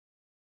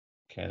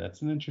 Okay,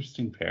 that's an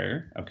interesting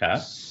pair. Okay.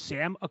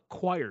 Sam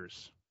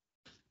acquires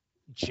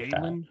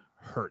Jalen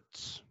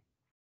Hurts.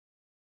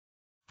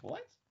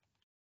 What?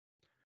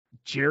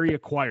 Jerry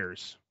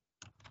acquires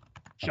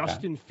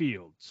Justin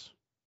Fields.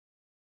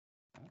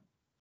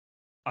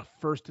 A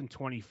first and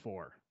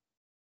 24.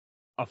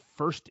 A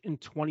first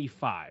and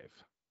 25.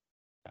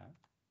 Okay.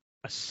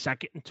 A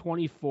second and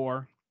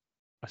 24.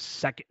 A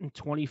second and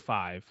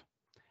 25.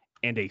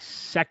 And a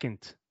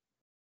second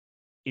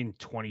in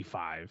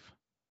 25.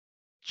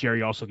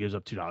 Jerry also gives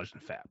up $2 in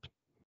FAB.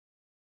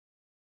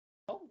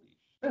 Holy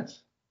shit.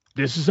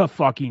 This is a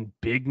fucking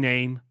big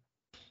name,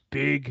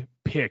 big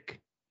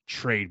pick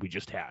trade we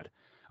just had.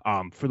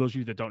 For those of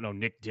you that don't know,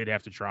 Nick did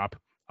have to drop.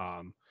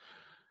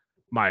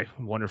 My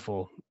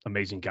wonderful,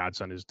 amazing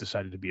godson has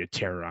decided to be a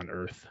terror on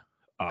earth.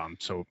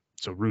 So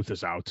Ruth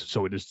is out.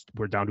 So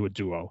we're down to a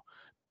duo.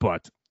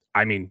 But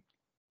I mean,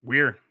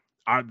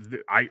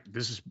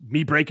 this is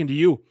me breaking to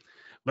you.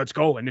 Let's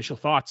go. Initial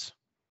thoughts.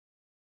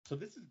 So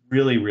this is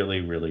really,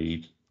 really,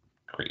 really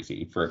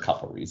crazy for a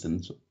couple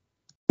reasons.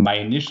 My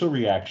initial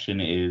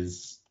reaction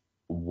is,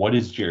 what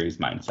is Jerry's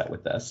mindset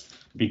with this?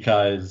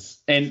 Because,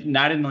 and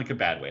not in like a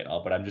bad way at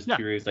all, but I'm just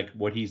curious, like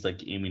what he's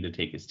like aiming to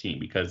take his team.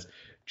 Because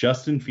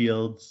Justin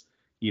Fields,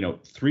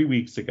 3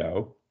 weeks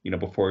ago,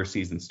 before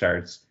season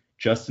starts,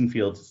 Justin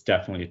Fields is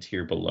definitely a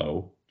tier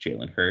below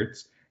Jalen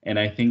Hurts. And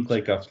I think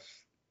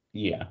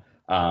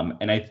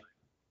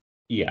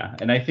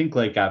and I think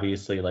like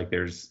obviously like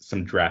there's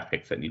some draft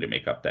picks that need to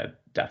make up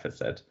that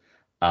deficit.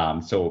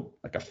 So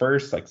like a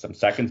first, like some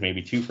seconds,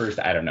 maybe 2 firsts.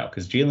 I don't know.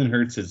 Because Jalen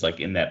Hurts is like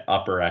in that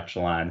upper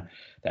echelon,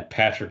 that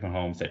Patrick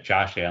Mahomes, that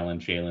Josh Allen,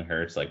 Jalen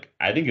Hurts. Like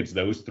I think it's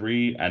those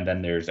 3, and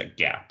then there's a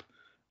gap.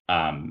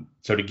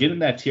 So to get in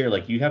that tier,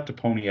 like you have to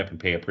pony up and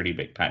pay a pretty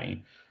big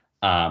penny.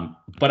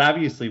 But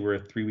obviously we're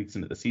 3 weeks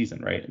into the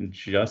season, right? And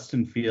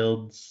Justin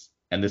Fields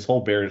and this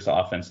whole Bears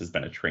offense has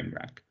been a train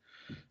wreck.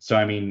 So,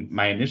 I mean,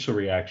 my initial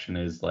reaction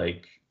is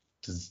like,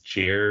 does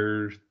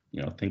Jer,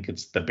 think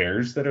it's the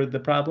Bears that are the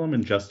problem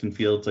and Justin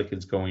Fields like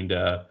is going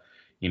to,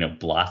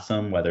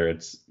 blossom, whether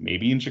it's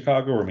maybe in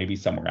Chicago or maybe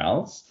somewhere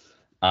else.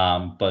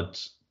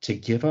 But to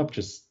give up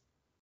just,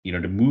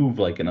 to move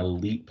like an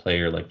elite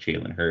player like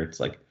Jalen Hurts,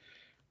 like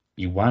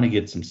you want to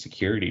get some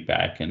security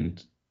back.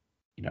 And,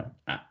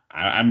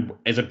 I'm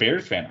as a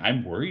Bears fan,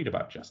 I'm worried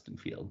about Justin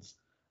Fields.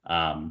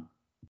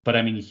 But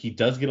I mean, he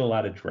does get a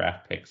lot of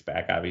draft picks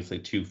back, obviously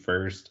 2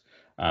 first,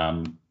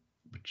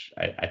 which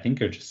I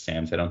think are just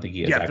Sam's. I don't think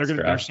he has extra.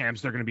 They're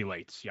Sam's. They're going to be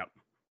late. Yep.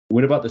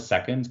 What about the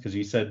seconds? Because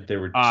you said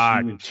there were 2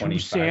 and 25. 2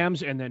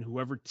 Sam's and then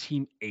whoever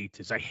team 8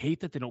 is. I hate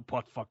that they don't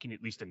put fucking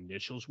at least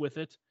initials with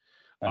it.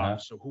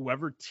 So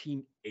whoever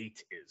team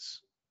 8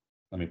 is.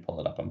 Let me pull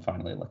it up. I'm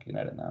finally looking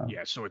at it now.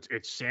 Yeah, so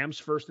it's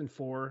Sam's 1st and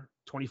 4,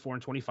 24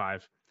 and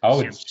 25.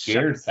 Oh, Sam's it's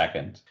Jared's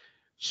second.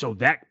 So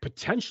that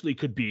potentially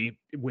could be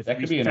with that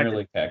could be an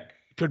early pick.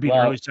 Could be an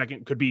early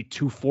second. Could be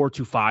 2-4,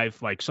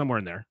 2-5, like somewhere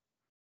in there.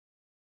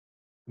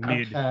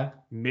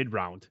 Mid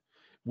round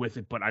with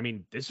it. But I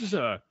mean, this is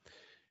go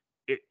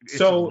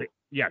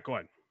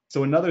ahead.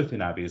 So another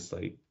thing,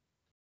 obviously,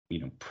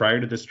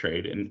 prior to this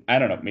trade, and I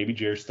don't know, maybe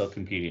Jared's still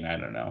competing. I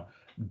don't know.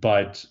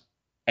 But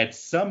at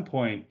some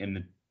point in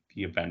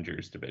the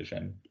Avengers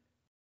division,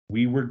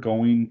 we're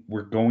going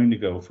to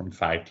go from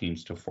 5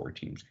 teams to 4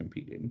 teams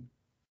competing.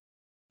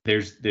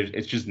 There's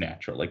it's just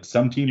natural. Like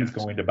some team is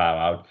going to bow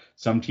out.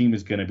 Some team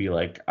is going to be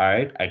like, all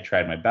right, I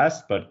tried my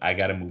best, but I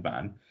got to move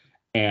on.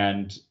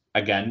 And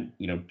again,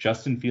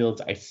 Justin Fields,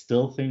 I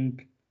still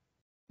think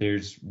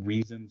there's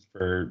reasons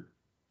for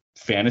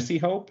fantasy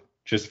hope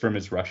just from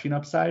his rushing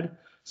upside.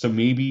 So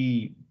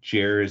maybe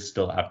Jer is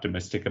still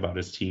optimistic about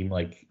his team,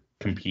 like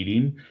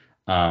competing.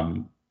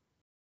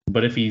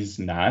 But if he's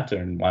not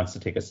and wants to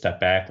take a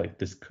step back, like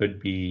this could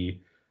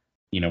be,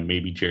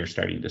 maybe Jer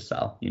starting to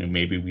sell.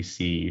 Maybe we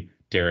see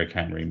Derrick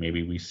Henry,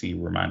 maybe we see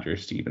Ramondre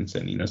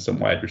Stevenson, some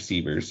wide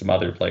receivers, some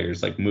other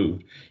players like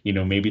moved.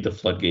 Maybe the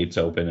floodgates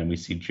open and we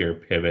see Jer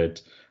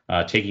pivot,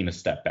 taking a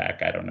step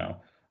back. I don't know.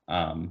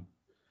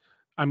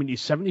 I mean,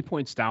 he's 70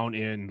 points down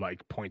in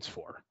like points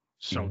for.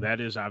 So that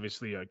is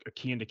obviously a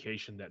key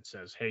indication that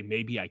says, hey,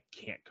 maybe I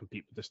can't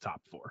compete with this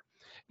top 4.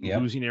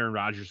 Yep. Losing Aaron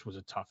Rodgers was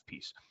a tough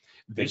piece.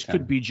 This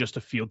could be just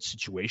a field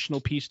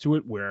situational piece to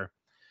it where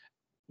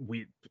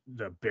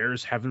the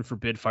Bears, heaven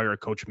forbid, fire a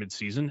coach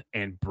midseason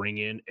and bring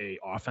in a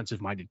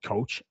offensive-minded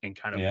coach and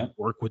kind of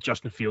work with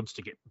Justin Fields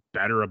to get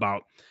better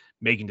about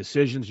making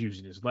decisions,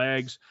 using his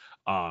legs,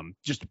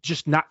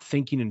 just not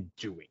thinking and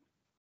doing.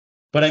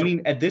 But I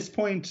mean, at this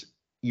point,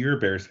 you're a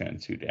Bears fan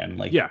too, Dan.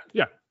 Like, yeah.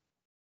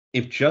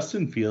 If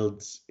Justin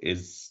Fields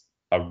is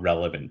a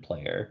relevant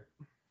player,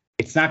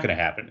 it's not going to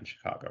happen in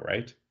Chicago,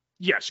 right?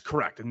 Yes,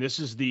 correct. And this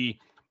is the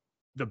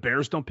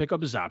Bears don't pick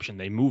up his option.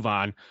 They move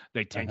on.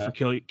 They tank for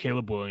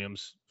Caleb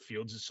Williams.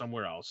 Fields is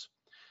somewhere else.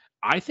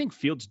 I think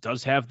Fields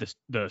does have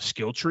the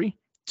skill tree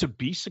to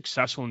be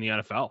successful in the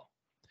NFL.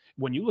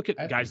 When you look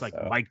at guys like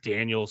Mike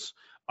Daniels,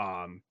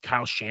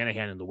 Kyle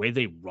Shanahan, and the way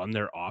they run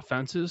their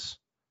offenses,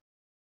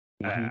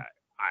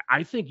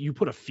 I think you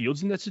put a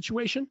Fields in that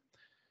situation,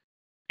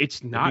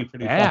 it's not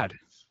bad.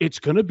 It's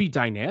going to be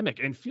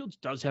dynamic. And Fields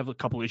does have a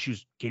couple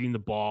issues getting the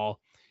ball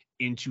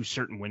into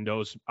certain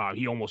windows.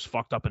 He almost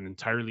fucked up an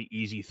entirely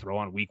easy throw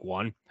on week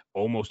 1,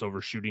 almost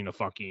overshooting a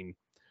fucking,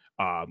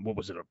 a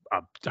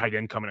tight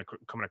end coming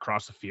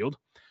across the field.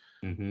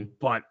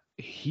 But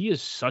he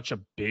is such a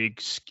big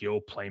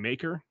skill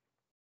playmaker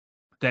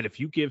that if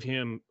you give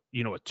him,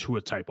 a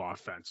Tua type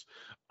offense,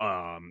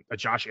 a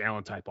Josh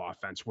Allen type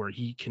offense where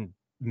he can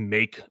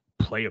make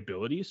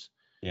playabilities,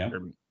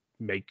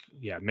 make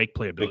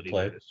playability.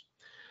 Play.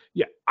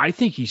 Yeah, I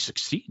think he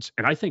succeeds.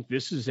 And I think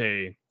this is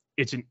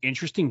it's an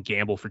interesting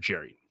gamble for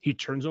Jerry. He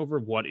turns over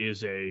what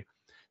is a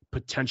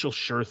potential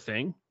sure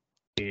thing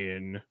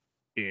in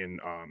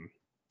Jalen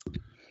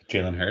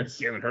Hurts.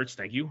 Jalen Hurts,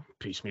 thank you.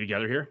 Piece me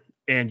together here.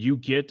 And you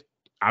get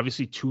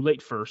obviously 2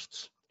 late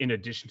firsts, in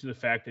addition to the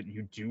fact that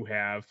you do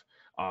have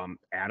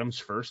Adams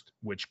first,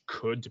 which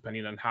could,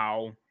 depending on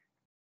how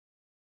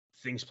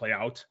things play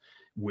out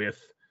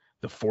with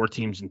the 4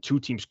 teams and 2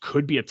 teams,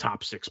 could be a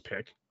top 6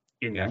 pick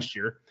in next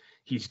year.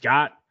 He's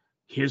got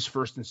his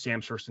first and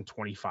Sam's first in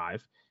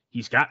 25.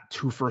 He's got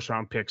 2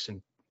 first-round picks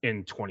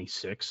in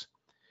 26.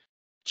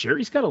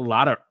 Jerry's got a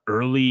lot of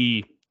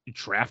early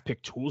draft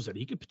pick tools that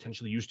he could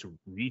potentially use to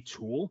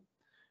retool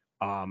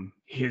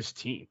his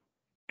team.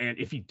 And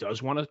if he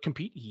does want to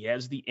compete, he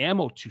has the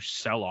ammo to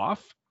sell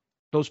off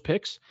those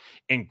picks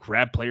and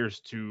grab players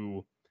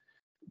to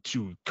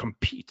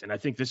compete. And I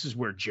think this is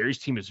where Jerry's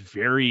team is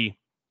very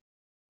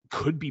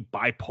could be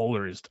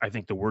bipolar is, I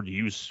think, the word to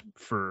use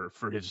for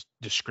his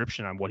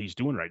description on what he's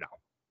doing right now.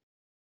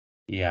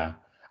 Yeah.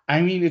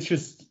 I mean, it's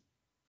just,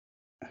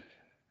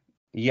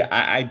 yeah,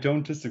 I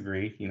don't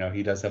disagree. You know,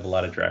 he does have a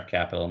lot of draft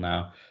capital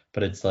now,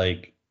 but it's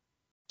like,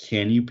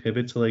 can you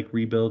pivot to like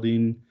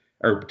rebuilding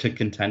or to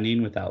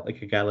contending without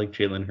like a guy like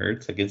Jalen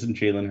Hurts? Like, isn't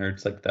Jalen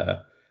Hurts like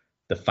the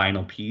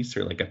final piece,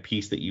 or like a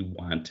piece that you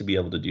want to be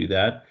able to do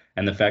that?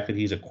 And the fact that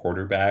he's a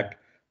quarterback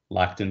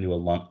locked into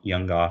a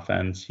young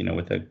offense, you know,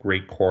 with a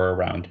great core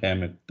around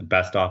him, the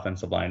best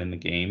offensive line in the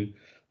game,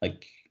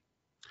 like.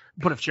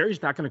 But if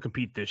Jerry's not going to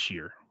compete this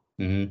year,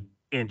 Mm-hmm.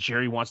 and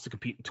Jerry wants to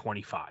compete in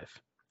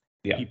 25,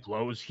 yeah, he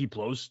blows.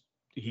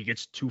 He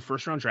gets 2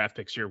 first-round draft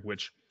picks here,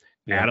 which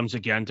yeah. Adams,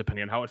 again,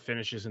 depending on how it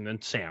finishes, and then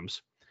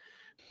Sam's.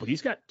 But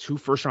he's got 2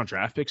 first-round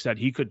draft picks that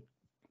he could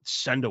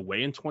send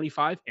away in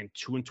 25 and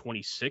 2 in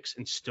 26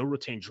 and still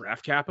retain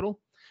draft capital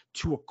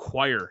to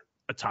acquire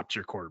a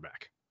top-tier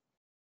quarterback.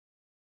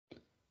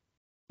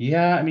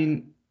 Yeah, I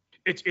mean,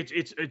 this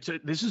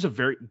is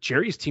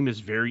Jerry's team is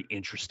very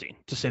interesting,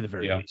 to say the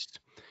very least.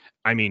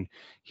 I mean,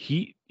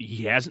 he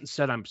hasn't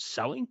said I'm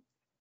selling,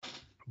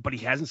 but he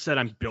hasn't said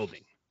I'm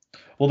building.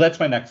 Well, that's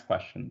my next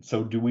question.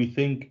 So do we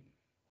think,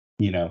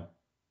 you know,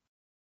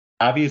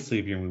 obviously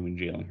if you're moving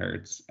Jalen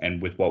Hurts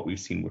and with what we've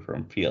seen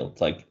from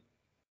Fields, like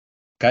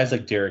guys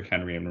like Derrick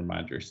Henry and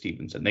Ramondre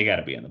Stevenson, they got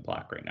to be on the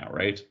block right now,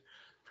 right?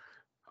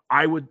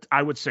 I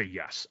would say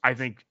yes. I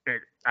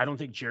don't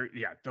think Jerry.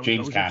 Yeah,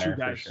 James those Conner are 2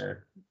 guys. For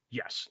sure.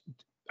 Yes,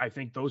 I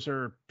think those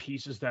are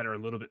pieces that are a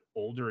little bit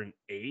older in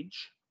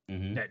age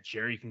that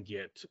Jerry can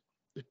get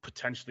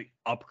potentially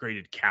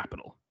upgraded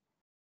capital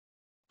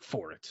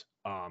for it.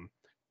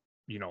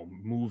 You know,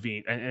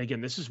 moving and again,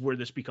 this is where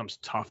this becomes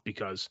tough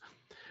because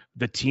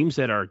the teams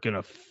that are going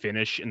to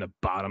finish in the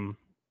bottom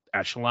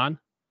echelon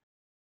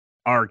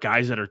are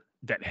guys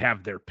that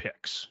have their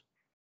picks.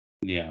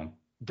 Yeah.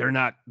 They're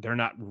not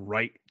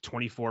right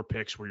 24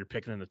 picks where you're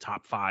picking in the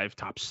top 5,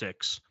 top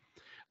 6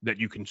 that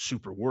you can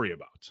super worry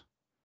about.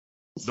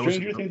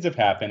 Stranger things have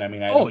happened. I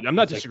mean, I'm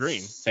not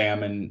disagreeing.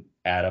 Sam and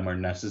Adam are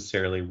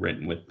necessarily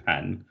written with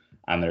pen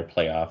on their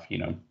playoff, you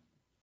know,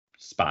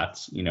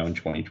 spots, you know, in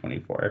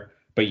 2024.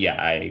 But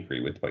yeah, I agree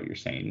with what you're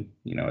saying.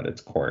 You know, at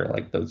its core,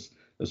 like those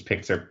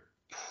picks are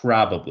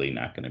probably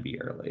not going to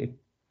be early.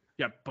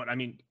 Yeah, but I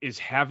mean, is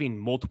having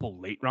multiple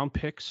late round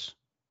picks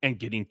and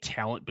getting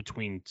talent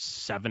between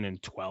 7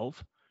 and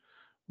 12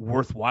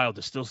 worthwhile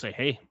to still say,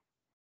 hey,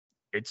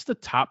 it's the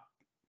top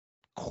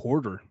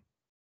quarter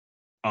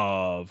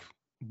of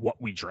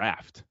what we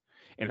draft.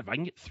 And if I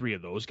can get 3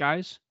 of those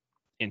guys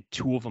and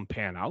 2 of them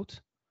pan out,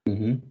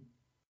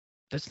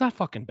 that's not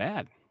fucking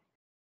bad.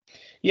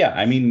 Yeah,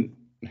 I mean,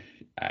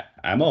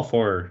 I'm all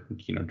for,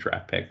 you know,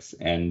 draft picks,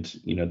 and,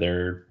 you know,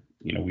 they're,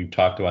 you know, we've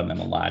talked about them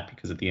a lot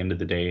because at the end of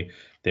the day,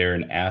 they're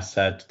an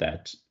asset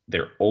that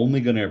they're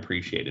only going to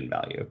appreciate in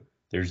value.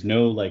 There's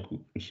no, like,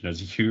 you know,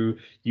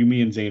 you,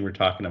 me and Zane were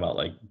talking about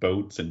like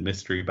boats and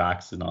mystery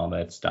boxes and all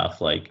that stuff.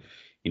 Like,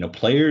 you know,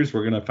 players,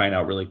 we're going to find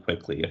out really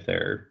quickly if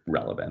they're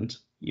relevant.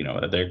 You know,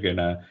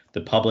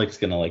 the public's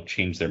going to like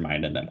change their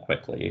mind on them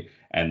quickly,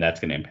 and that's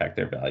going to impact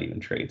their value in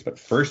trades. But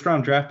first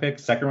round draft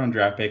picks, second round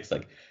draft picks,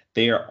 like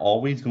they are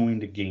always going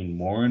to gain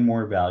more and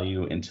more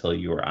value until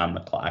you are on the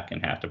clock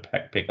and have to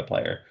pick a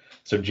player.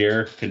 So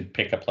Jared could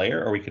pick a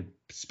player, or we could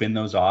spin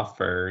those off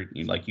for,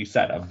 you know, like you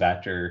said, a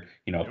vet or,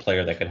 you know, a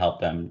player that could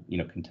help them, you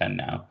know, contend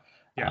now.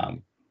 Yeah.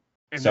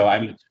 So I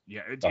mean,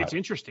 yeah, it's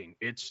interesting.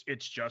 It's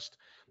just,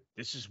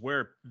 this is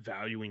where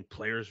valuing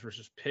players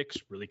versus picks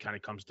really kind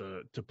of comes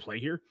to play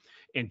here.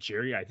 And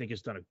Jerry, I think,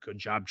 has done a good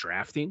job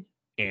drafting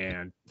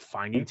and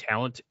finding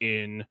talent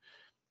in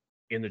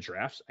the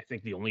drafts. I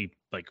think the only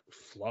like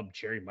flub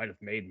Jerry might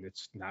have made, and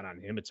it's not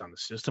on him, it's on the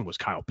system, was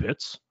Kyle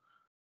Pitts.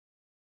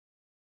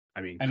 I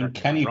mean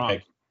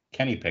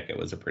Kenny Pickett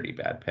was a pretty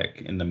bad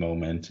pick in the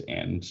moment,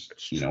 and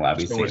you know,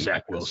 obviously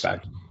Zach Wilson.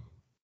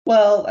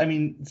 Well, I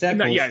mean, Zach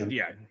Wilson,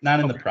 yeah, not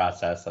in the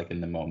process, like in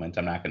the moment.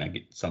 I'm not going to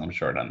sell him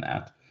short on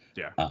that.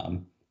 Yeah.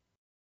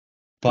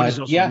 But he's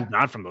also moved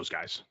on from those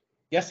guys.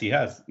 Yes, he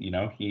has. You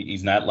know,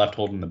 he's not left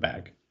holding the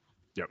bag.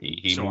 Yep.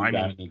 He moved on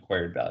and he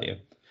acquired value.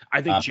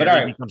 I think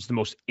Jerry becomes the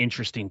most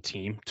interesting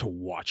team to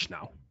watch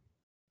now.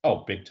 Oh,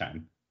 big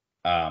time.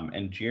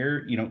 And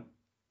Jerry, you know,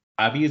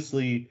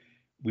 obviously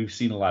we've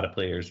seen a lot of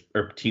players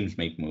or teams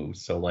make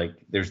moves. So like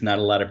there's not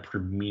a lot of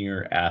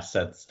premier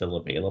assets still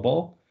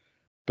available.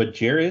 But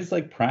Jerry is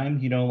like prime,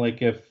 you know,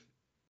 like if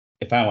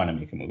I want to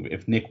make a move,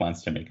 if Nick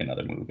wants to make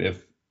another move,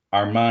 if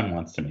Armand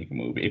wants to make a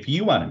move, if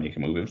you want to make a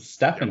move, if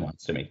Stefan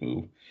wants to make a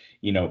move,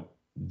 you know,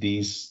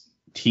 these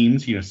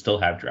teams, you know, still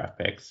have draft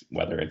picks,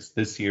 whether it's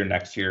this year,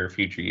 next year, or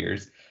future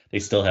years, they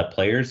still have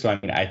players. So, I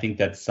mean, I think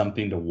that's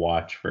something to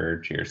watch for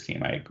Jerry's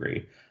team. I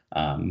agree.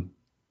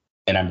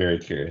 And I'm very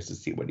curious to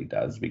see what he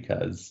does,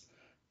 because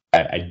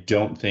I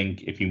don't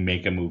think if you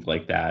make a move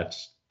like that,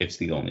 it's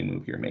the only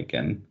move you're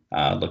making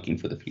looking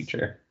for the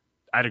future.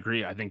 I'd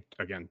agree. I think,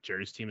 again,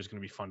 Jerry's team is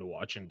going to be fun to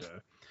watch. And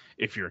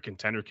if you're a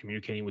contender,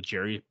 communicating with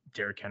Jerry,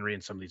 Derrick Henry,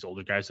 and some of these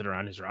older guys that are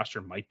on his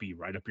roster might be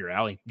right up your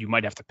alley. You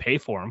might have to pay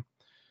for them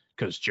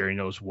because Jerry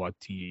knows what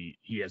he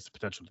has the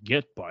potential to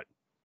get, but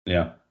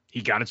Yeah.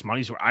 he got his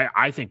money's worth.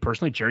 I think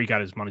personally, Jerry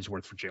got his money's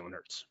worth for Jalen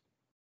Hurts.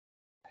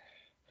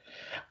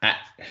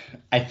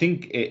 I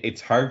think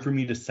it's hard for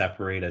me to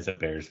separate as a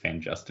Bears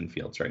fan Justin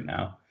Fields right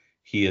now.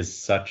 He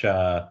is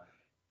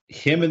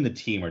him and the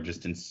team are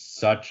just in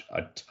such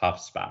a tough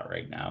spot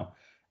right now.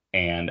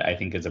 And I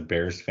think as a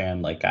Bears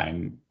fan, like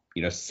I'm,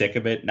 sick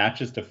of it, not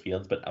just of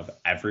Fields, but of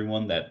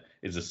everyone that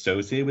is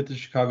associated with the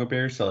Chicago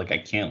Bears. So like I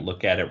can't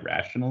look at it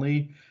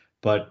rationally,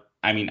 but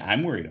I mean,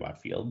 I'm worried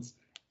about Fields.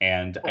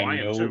 And I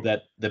know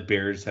that the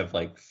Bears have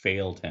like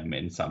failed him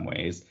in some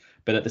ways,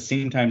 but at the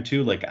same time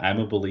too, like I'm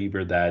a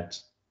believer that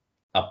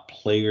a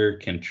player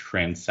can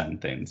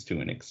transcend things to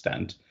an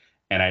extent.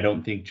 And I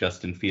don't think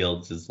Justin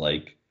Fields is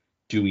like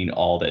doing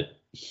all that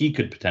he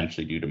could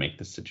potentially do to make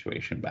the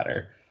situation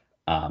better.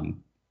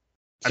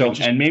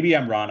 And maybe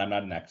I'm wrong. I'm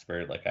not an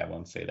expert. Like I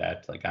won't say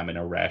that. Like I'm an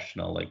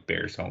irrational like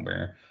Bears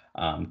homer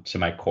to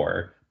my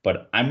core,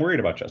 but I'm worried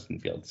about Justin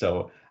Fields.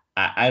 So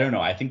I don't know.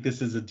 I think this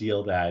is a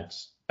deal that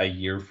a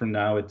year from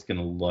now it's going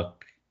to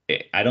look.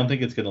 I don't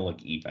think it's going to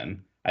look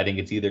even. I think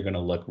it's either going to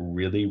look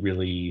really,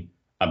 really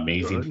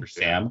amazing for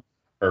Sam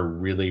or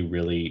really,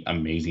 really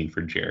amazing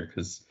for Jared,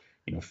 because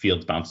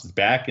Fields bounces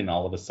back and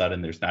all of a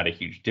sudden there's not a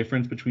huge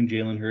difference between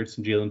Jalen Hurts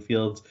and Jalen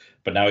Fields,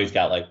 but now he's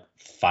got like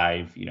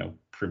 5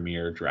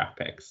 premier draft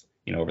picks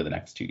over the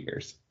next 2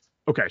 years.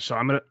 Okay, so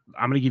I'm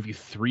gonna give you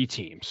 3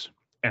 teams,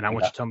 and I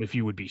want you to tell me if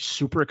you would be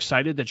super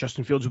excited that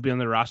Justin Fields would be on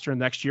the roster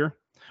next year,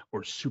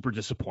 or super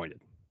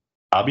disappointed.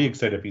 I'll be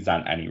excited if he's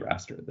on any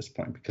roster at this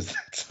point, because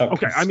that's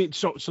okay. I mean,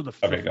 so the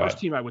first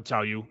team I would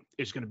tell you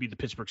is going to be the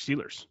Pittsburgh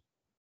Steelers.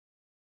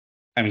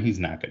 I mean, he's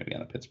not going to be on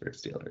the Pittsburgh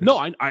Steelers. No,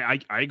 I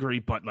agree,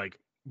 but like,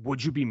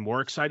 would you be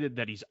more excited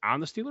that he's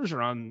on the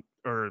Steelers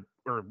or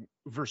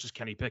versus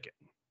Kenny Pickett?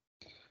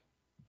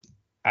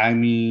 I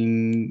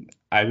mean,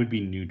 I would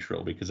be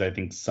neutral because I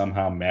think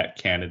somehow Matt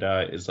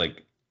Canada is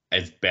like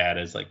as bad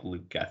as like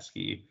Luke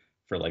Getsky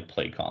for like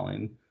play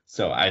calling.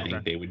 So I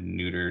think they would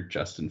neuter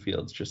Justin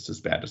Fields just as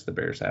bad as the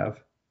Bears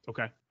have.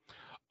 Okay.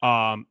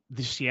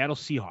 The Seattle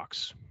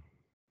Seahawks.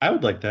 I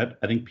would like that.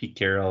 I think Pete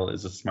Carroll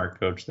is a smart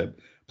coach that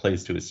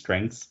plays to his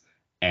strengths,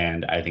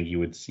 and I think you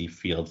would see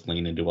Fields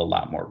lean into a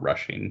lot more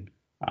rushing.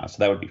 So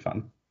that would be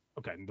fun.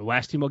 Okay. The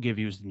last team I'll give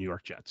you is the New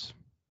York Jets.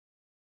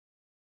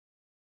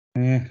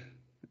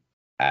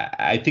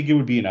 I think it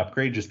would be an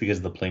upgrade just because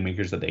of the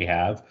playmakers that they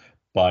have,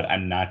 but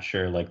I'm not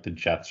sure like the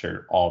Jets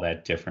are all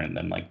that different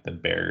than like the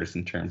Bears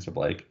in terms of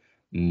like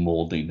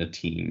molding the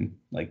team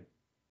like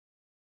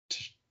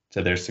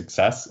to their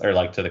success or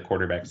like to the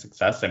quarterback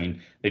success. I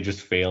mean, they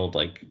just failed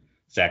like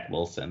Zach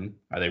Wilson.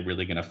 Are they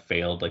really going to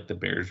fail like the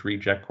Bears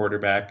reject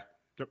quarterback?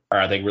 Yep. Or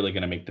are they really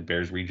going to make the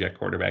Bears reject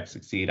quarterback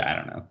succeed? I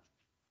don't know.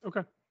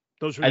 Okay.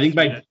 Those are I think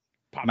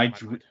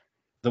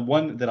the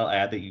one that I'll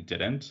add that you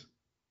didn't,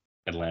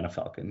 Atlanta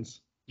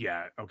Falcons.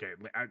 Yeah, okay.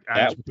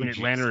 I was between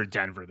Atlanta or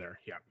Denver there.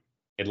 Yeah.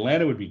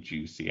 Atlanta would be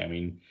juicy. I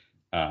mean,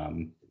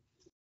 that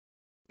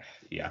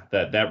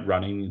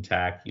running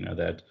attack,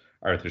 that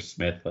Arthur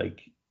Smith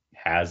like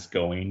has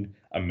going.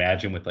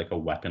 Imagine with like a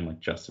weapon like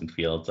Justin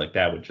Fields, like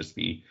that would just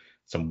be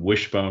some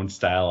wishbone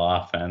style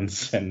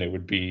offense, and it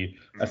would be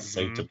a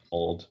sight to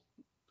behold.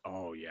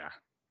 Oh yeah.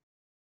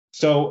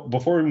 So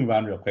before we move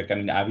on real quick, I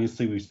mean,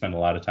 obviously we spent a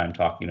lot of time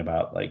talking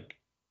about like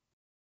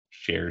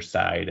share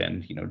side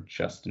and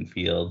Justin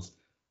Fields.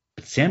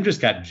 But Sam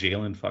just got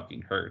Jalen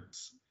fucking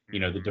Hurts,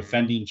 the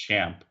defending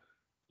champ,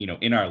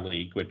 in our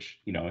league, which,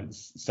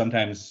 is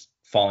sometimes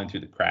falling through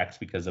the cracks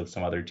because of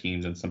some other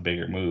teams and some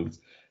bigger moves.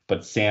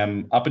 But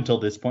Sam, up until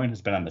this point,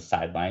 has been on the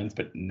sidelines,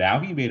 but now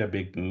he made a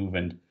big move.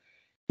 And,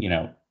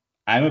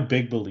 I'm a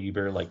big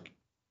believer, like,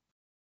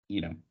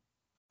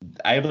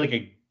 I have like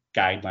a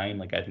guideline,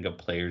 like I think of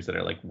players that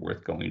are like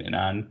worth going in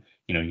on,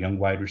 young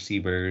wide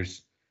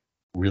receivers,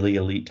 really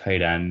elite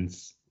tight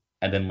ends,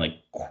 and then like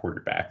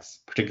quarterbacks,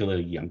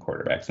 particularly young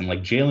quarterbacks. And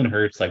like Jalen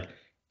Hurts, like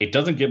it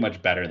doesn't get much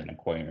better than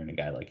acquiring a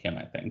guy like him,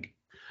 I think.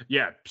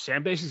 Yeah,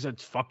 Sam basically said,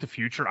 fuck the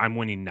future. I'm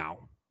winning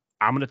now.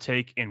 I'm going to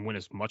take and win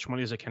as much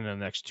money as I can in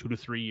the next 2 to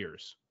 3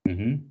 years.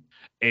 Mm-hmm.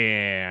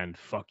 And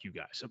fuck you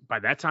guys. So by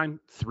that time,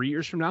 3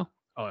 years from now,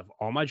 I'll have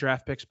all my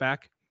draft picks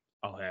back.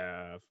 I'll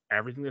have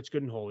everything that's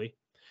good and holy.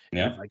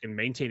 Yeah. And if I can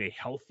maintain a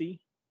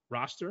healthy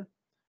roster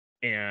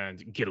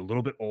and get a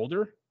little bit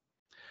older,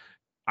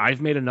 I've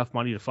made enough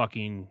money to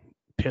fucking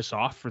piss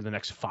off for the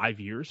next 5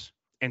 years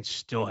and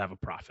still have a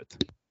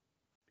profit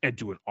and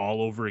do it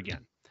all over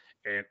again.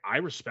 And I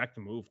respect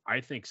the move.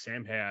 I think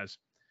Sam has,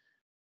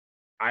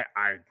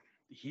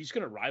 he's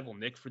going to rival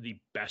Nick for the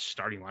best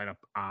starting lineup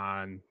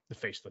on the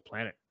face of the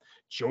planet.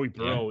 Joey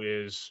Burrow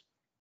is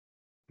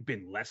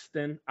been less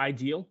than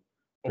ideal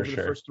over the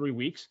first 3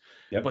 weeks,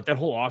 but that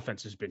whole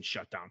offense has been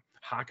shut down.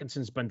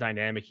 Hawkinson's been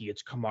dynamic. He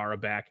gets Kamara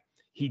back.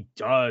 He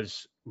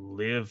does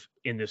live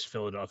in this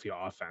Philadelphia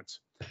offense.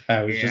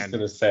 I was just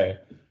going to say.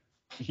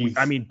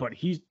 But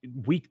he's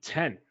week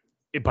 10.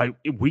 By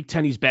week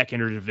 10, he's back in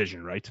the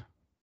division, right?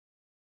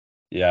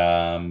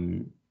 Yeah.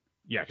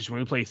 Yeah, because when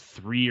we play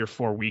 3 or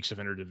 4 weeks of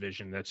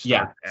interdivision, that's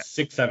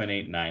 6, 7,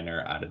 8, 9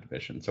 are out of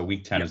division. So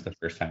week 10 is the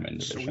first time in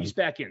division. So he's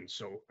back in.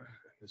 So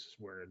this is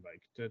where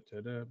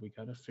we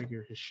gotta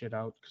figure his shit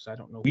out because I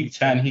don't know. Week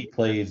 10 he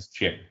plays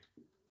Jerry.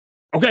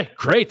 Okay,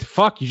 great.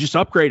 Fuck, you just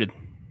upgraded.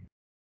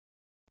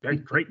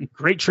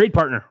 Great trade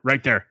partner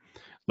right there.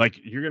 Like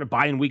you're gonna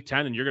buy in week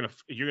 10 and you're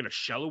gonna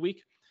shell a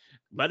week.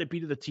 Let it be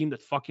to the team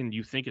that fucking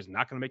you think is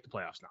not gonna make the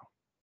playoffs now.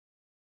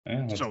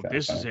 Yeah, so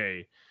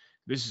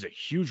this is a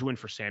huge win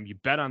for Sam. You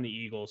bet on the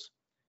Eagles.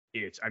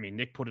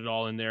 Nick put it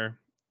all in there.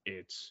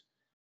 It's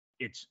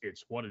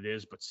what it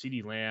is. But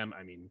CeeDee Lamb,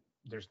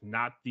 there's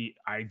not the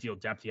ideal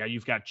depth. Yeah,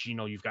 you've got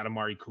Geno, you've got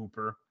Amari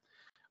Cooper.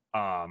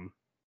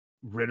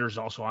 Ritter's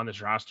also on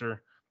this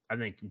roster. I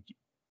think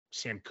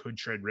Sam could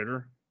trade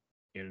Ritter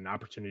in an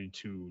opportunity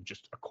to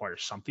just acquire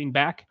something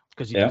back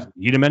because he doesn't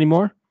need him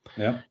anymore.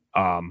 Yeah.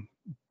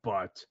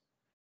 But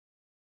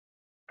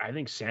I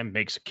think Sam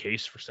makes a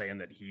case for saying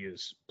that he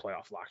is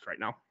playoff locked right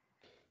now.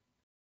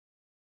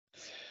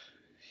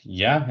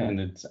 Yeah, and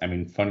it's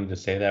funny to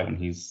say that when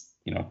he's,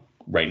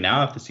 right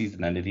now if the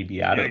season ended, he'd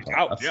be out of the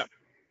playoffs. Yeah.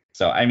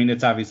 So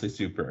it's obviously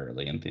super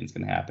early and things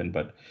can happen,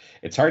 but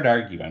it's hard to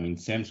argue.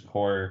 Sam's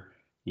core,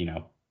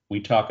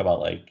 we talk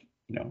about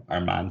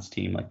Armand's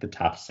team, like the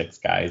top 6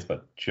 guys,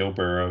 but Joe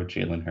Burrow,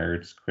 Jalen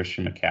Hurts,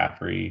 Christian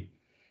McCaffrey,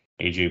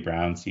 AJ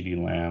Brown,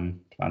 CeeDee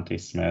Lamb, Devontae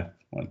Smith,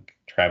 like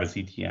Travis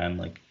Etienne,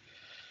 like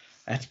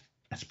that's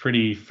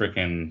pretty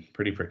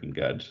freaking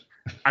good.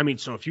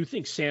 So if you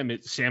think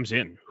Sam's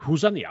in,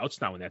 who's on the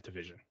outs now in that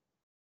division?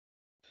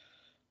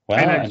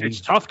 Well,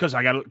 it's tough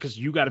because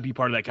you got to be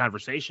part of that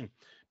conversation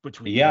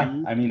between you,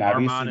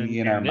 obviously me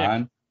and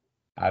Armand. Nick.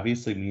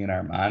 Obviously, me and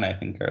Armand, I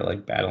think, are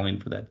battling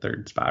for that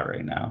 3rd spot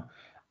right now.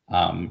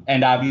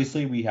 And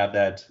obviously, we have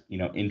that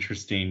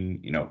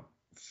interesting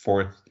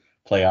 4th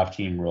playoff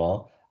team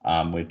rule,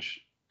 which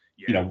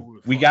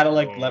we gotta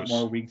let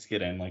more weeks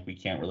get in. We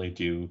can't really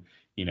do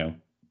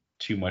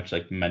too much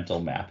mental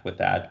math with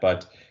that,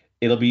 but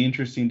it'll be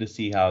interesting to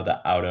see how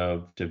the out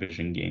of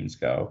division games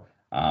go,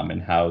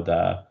 and how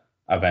the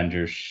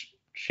Avengers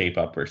shape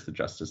up versus the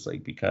Justice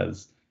League,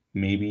 because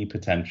maybe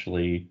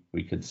potentially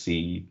we could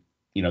see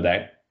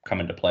that come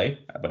into play,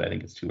 but I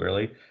think it's too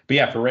early. But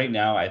yeah, for right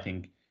now, I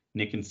think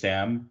Nick and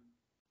Sam,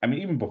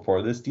 even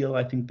before this deal,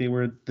 I think they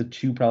were the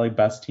 2 probably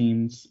best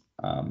teams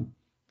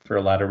for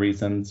a lot of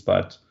reasons,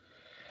 but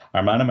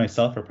Armand and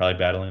myself are probably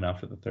battling out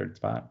for the 3rd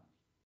spot.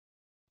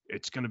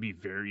 It's going to be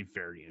very,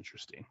 very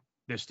interesting.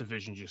 This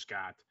division just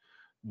got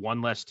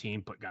one less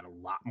team, but got a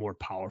lot more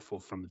powerful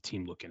from the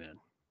team looking in.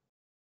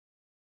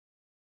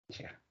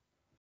 Yeah.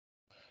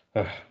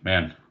 Oh,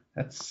 man,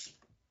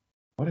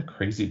 what a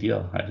crazy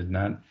deal. I did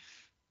not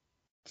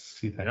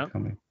see that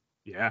coming.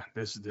 Yeah,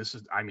 this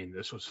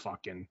was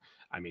fucking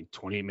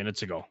 28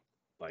 minutes ago.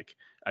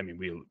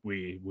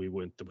 We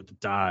went with the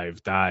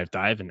dive,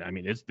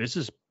 and this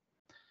is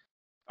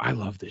I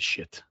love this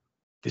shit.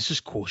 This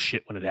is cool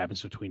shit when it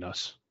happens between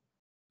us.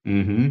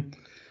 Mm-hmm.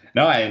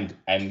 No,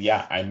 and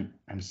yeah,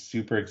 I'm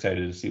super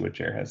excited to see what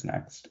Jared has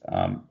next.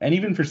 And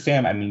even for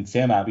Sam,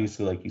 Sam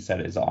obviously, like you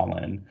said, is all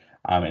in.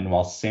 And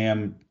while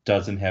Sam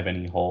doesn't have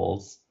any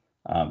holes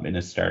in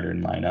his starter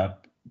lineup,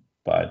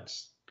 but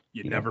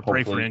you never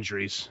pray for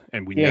injuries,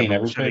 and we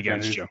never pray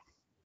against you.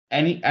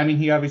 And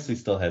he obviously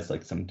still has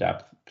some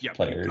depth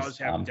players. It does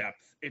have depth.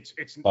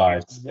 It's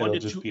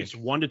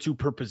 1 to 2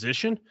 per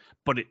position,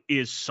 but it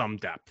is some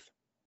depth.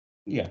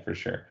 Yeah, for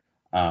sure.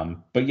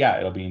 But yeah,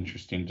 it'll be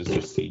interesting just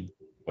to see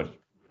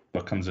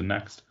what comes in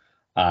next.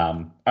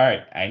 All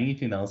right.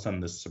 Anything else on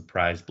this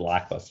surprise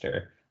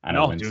blockbuster on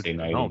a Wednesday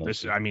night? No,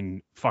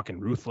 fucking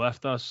Ruth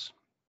left us,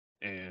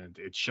 and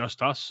it's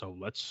just us. So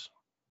let's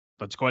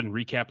go ahead and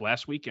recap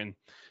last week and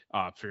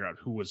figure out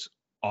who was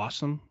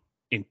awesome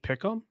in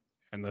Pick'em,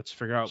 and let's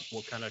figure out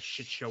what kind of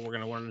shit show we're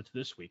gonna run into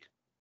this week.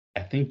 I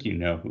think you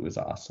know who was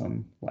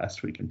awesome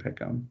last week in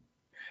Pick'em.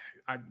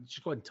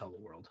 Just go ahead and tell the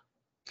world.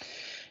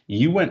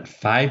 You went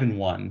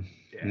 5-1.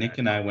 Yeah, Nick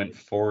and I went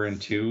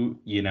 4-2.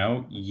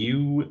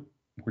 You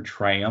were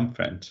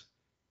triumphant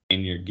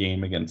in your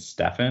game against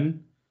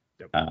Stefan.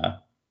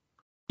 Yep.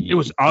 It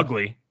was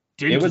ugly.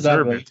 Didn't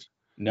deserve it.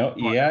 No,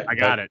 yeah. I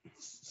got it.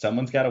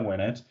 Someone's got to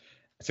win it.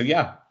 So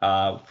yeah,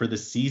 for the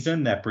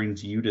season, that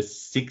brings you to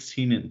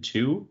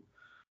 16-2.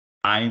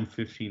 I am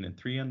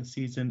 15-3 on the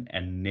season,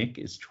 and Nick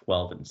is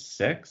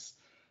 12-6.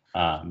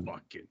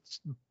 Fucking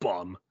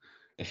bum.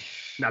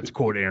 Not to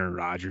quote Aaron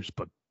Rodgers,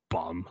 but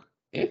bum.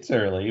 It's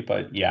early,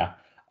 but yeah.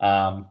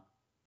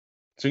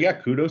 So yeah,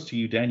 kudos to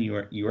you, Dan.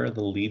 You are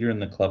the leader in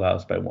the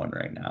clubhouse by 1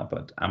 right now,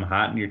 but I'm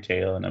hot in your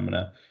tail, and I'm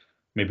gonna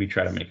maybe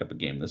try to make up a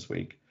game this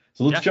week.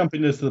 So let's jump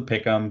into the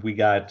pick'em. We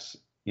got,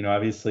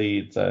 obviously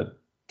it's a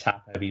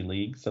top heavy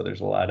league, so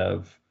there's a lot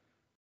of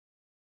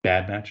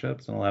bad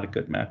matchups and a lot of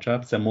good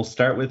matchups. And we'll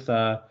start with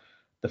the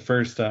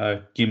first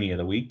gimme of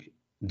the week.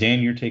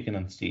 Dan, you're taking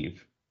on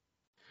Steve.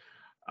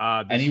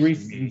 Any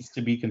reasons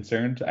to be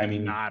concerned?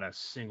 Not a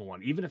single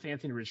one. Even if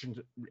Anthony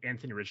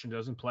Richardson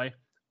doesn't play,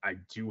 I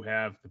do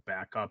have the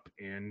backup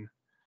in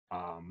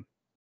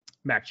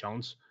Mac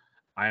Jones.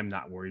 I am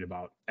not worried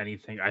about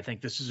anything. I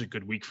think this is a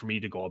good week for me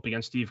to go up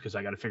against Steve because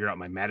I got to figure out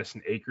my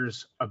Madison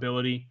Akers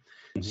ability.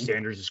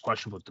 Sanders is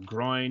questionable with the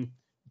groin.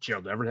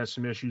 Gerald Everett has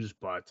some issues,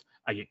 but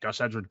I get Gus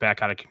Edwards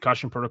back out of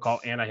concussion protocol,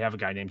 and I have a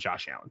guy named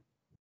Josh Allen.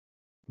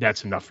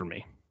 That's enough for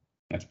me.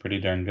 That's pretty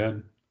darn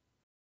good.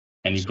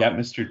 And you've got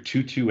Mr.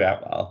 Tutu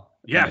Atwell.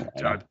 Yeah.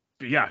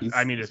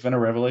 It's been a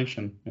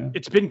revelation. Yeah.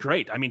 It's been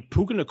great. I mean,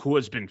 Puka Nacua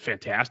has been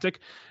fantastic,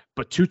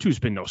 but Tutu's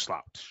been no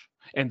slouch.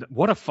 And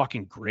what a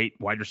fucking great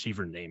wide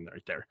receiver name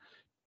right there.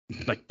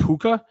 Like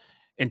Puka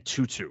and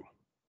Tutu.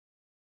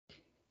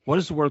 What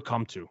does the world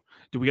come to?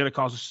 Do we got to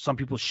call some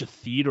people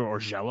Shathid or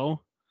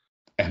Jello?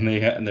 And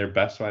their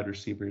best wide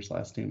receiver's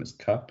last name is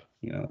Cup.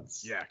 Yeah,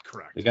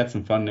 correct. They got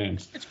some fun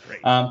names. It's great.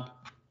 All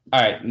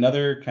right,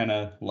 another kind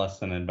of less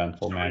than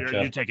eventful matchup.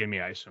 You're taking me,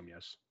 I assume,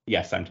 yes.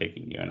 Yes, I'm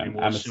taking you, and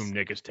we'll assume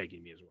Nick is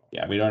taking me as well.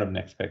 Yeah, we don't have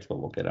Nick's picks, but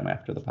we'll get them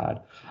after the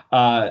pod.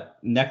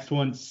 Next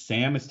one,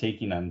 Sam is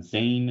taking on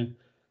Zane.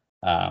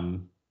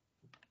 Sam,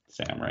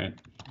 right?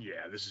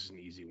 Yeah, this is an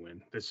easy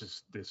win. This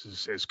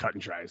is as cut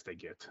and dry as they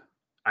get.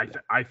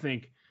 I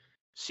think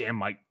Sam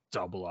might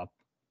double up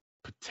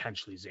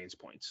potentially Zane's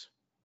points.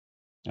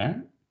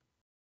 All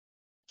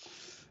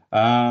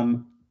right.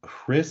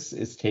 Chris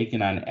is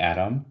taking on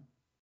Adam.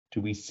 Do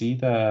we see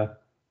the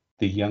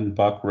young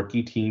buck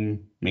rookie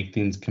team make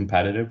things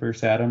competitive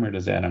versus Adam, or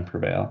does Adam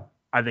prevail?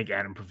 I think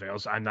Adam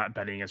prevails. I'm not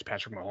betting against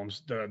Patrick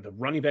Mahomes. The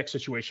running back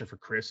situation for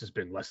Chris has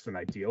been less than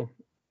ideal.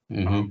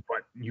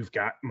 But you've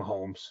got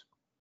Mahomes,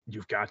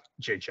 you've got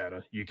Jay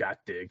Jetta, you got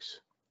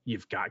Diggs,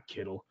 you've got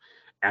Kittle.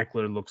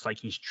 Eckler looks like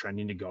he's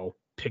trending to go.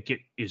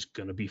 Pickett is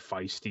going to be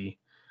feisty.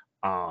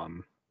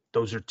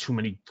 Those are too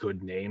many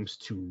good names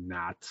to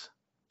not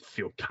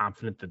feel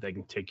confident that they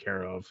can take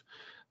care of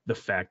the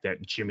fact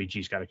that Jimmy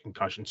G's got a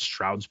concussion.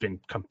 Stroud's been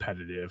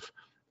competitive.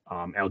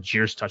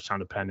 Algiers touchdown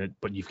dependent,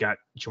 but you've got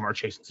Jamar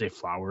Chase and Zay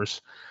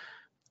Flowers.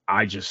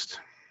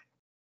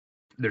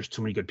 There's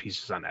too many good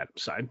pieces on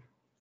Adam's side.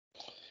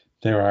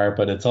 There are,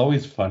 but it's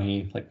always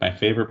funny. Like, my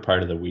favorite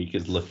part of the week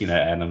is looking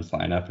at Adam's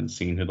lineup and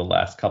seeing who the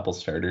last couple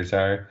starters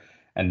are.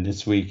 And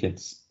this week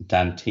it's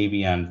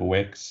Dontavion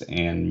Wicks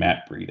and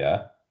Matt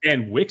Breida.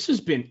 And Wicks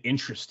has been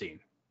interesting.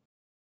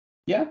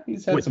 Yeah,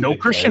 he's had with some no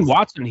Christian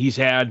Watson. He's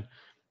had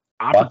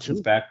opportunity.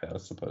 Watson's back though,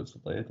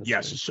 supposedly.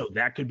 Yes, so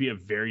that could be a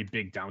very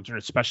big downturn,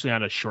 especially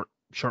on a short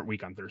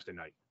week on Thursday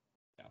night.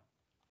 Yeah,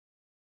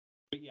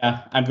 but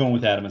yeah, I'm going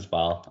with Adam as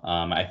well.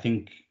 I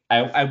think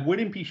I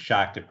wouldn't be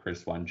shocked if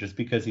Chris won, just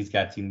because he's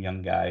got some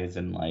young guys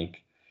and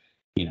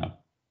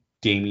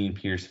Dameon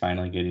Pierce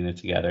finally getting it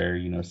together.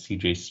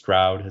 CJ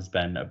Stroud has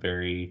been a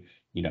very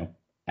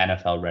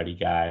NFL ready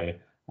guy.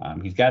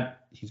 He's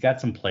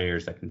got some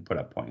players that can put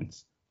up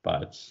points,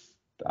 but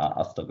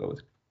I'll still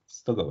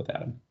go with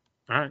Adam.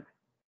 All right.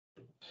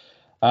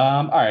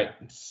 All right.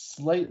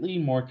 Slightly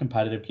more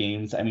competitive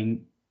games. I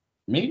mean,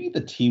 maybe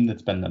the team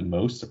that's been the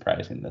most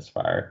surprising this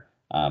far,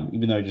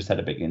 even though he just had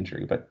a big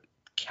injury, but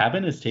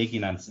Kevin is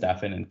taking on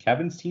Stefan, and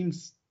Kevin's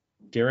team's,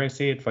 dare I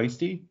say it,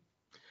 feisty?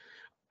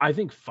 I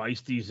think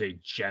feisty is a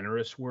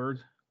generous word.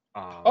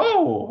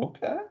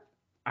 Okay.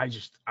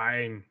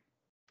 I'm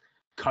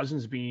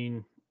Cousins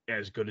being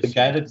as good as the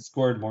guy that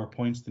scored more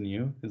points than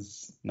you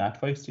is not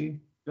feisty.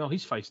 No,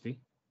 he's feisty.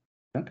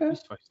 Okay.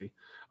 He's feisty.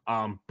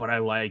 But I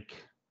like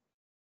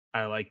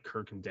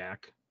Kirk and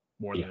Dak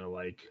more than I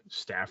like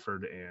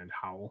Stafford and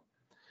Howell.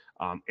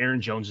 Aaron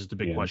Jones is the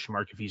big question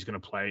mark if he's going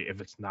to play. If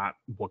it's not,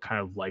 what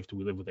kind of life do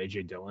we live with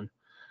AJ Dillon?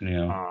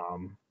 Yeah.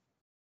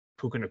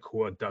 Puka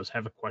Nacua does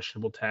have a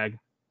questionable tag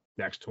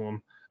next to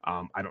him.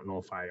 I don't know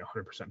if I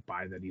 100%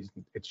 buy that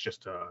it's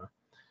just a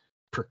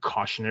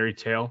precautionary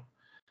tale.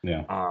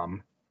 Yeah.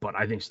 But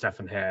I think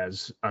Stefan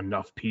has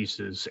enough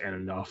pieces and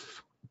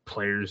enough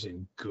players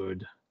in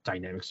good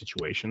dynamic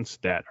situations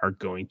that are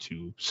going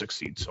to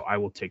succeed. So I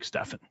will take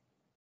Stefan.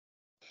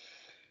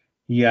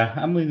 Yeah,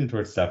 I'm leaning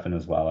towards Stefan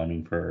as well. I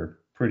mean, for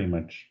pretty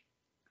much,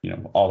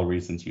 all the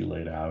reasons you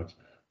laid out.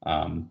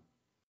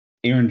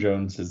 Aaron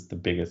Jones is the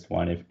biggest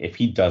one. If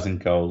he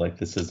doesn't go,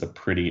 this is a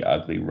pretty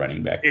ugly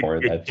running back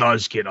core. It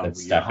does get ugly.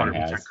 Stefan 100%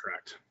 has.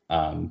 Correct.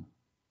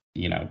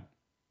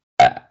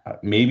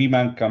 Maybe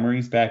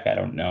Montgomery's back. I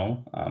don't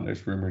know.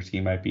 There's rumors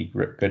he might be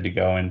good to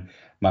go. And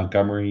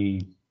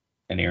Montgomery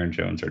and Aaron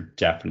Jones are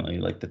definitely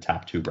the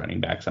top two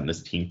running backs on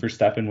this team for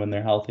Stefan when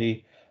they're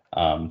healthy.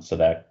 So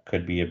that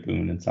could be a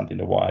boon and something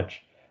to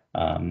watch.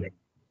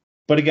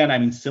 But again, I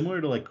mean,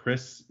 similar to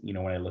Chris, when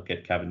I look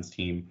at Kevin's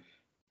team,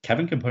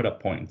 Kevin can put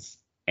up points,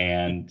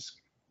 and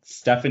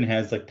Stefan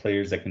has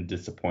players that can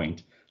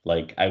disappoint.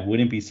 I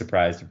wouldn't be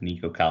surprised if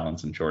Nico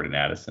Collins and Jordan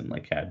Addison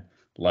had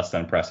less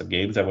than impressive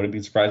games. I wouldn't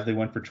be surprised if they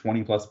went for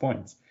 20 plus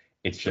points.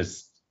 It's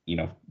just,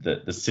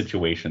 the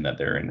situation that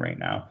they're in right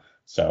now.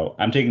 So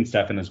I'm taking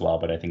Stefan as well,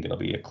 but I think it'll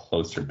be a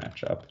closer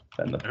matchup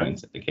than the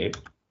points indicate.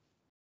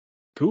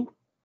 Cool.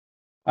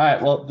 All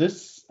right. Well,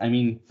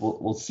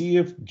 we'll see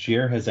if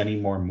Jer has any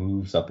more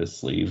moves up his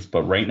sleeves,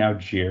 but right now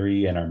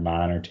Jerry and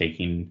Armand are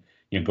taking,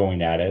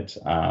 going at it.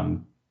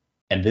 And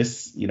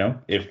this,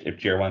 if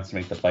Jer wants to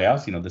make the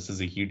playoffs, this is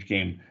a huge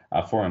game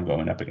for him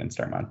going up against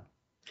Armand.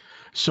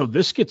 So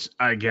this gets,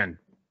 again,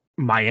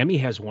 Miami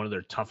has one of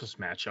their toughest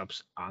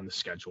matchups on the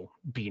schedule,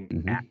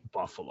 being at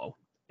Buffalo.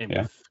 And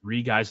with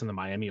 3 guys in the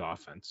Miami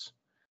offense,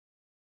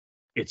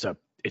 it's a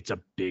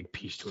big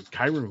piece to it.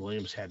 Kyren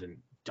Williams had a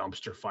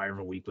dumpster fire of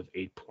a week with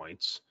 8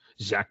 points.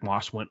 Zach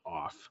Moss went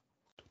off.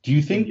 Do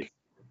you think?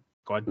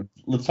 Go ahead.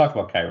 Let's talk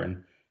about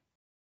Kyren.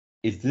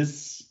 Is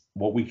this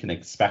what we can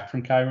expect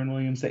from Kyren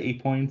Williams at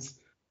 8 points,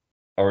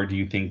 or do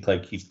you think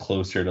like he's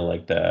closer to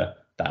like the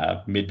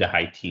mid to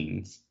high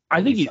teens?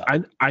 I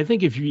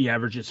think if he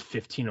averages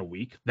 15 a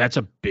week, that's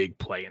a big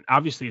play, and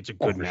obviously it's a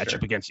good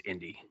matchup against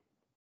Indy.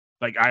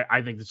 Like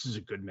I think this is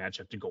a good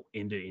matchup to go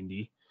into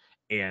Indy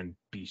and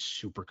be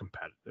super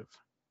competitive.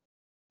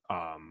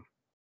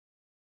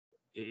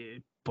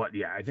 But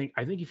yeah, I think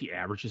if he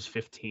averages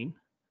 15,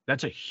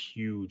 that's a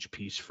huge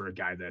piece for a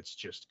guy that's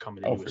just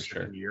coming into his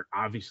second year.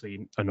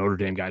 Obviously, a Notre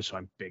Dame guy, so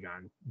I'm big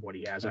on what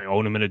he has. I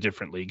own him in a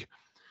different league.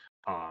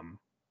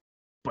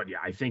 But yeah,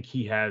 I think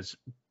he has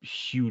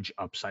huge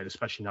upside,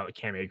 especially now that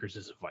Cam Akers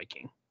is a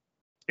Viking.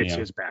 It's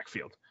his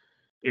backfield.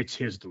 It's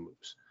his to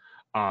lose.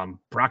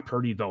 Brock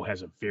Purdy, though,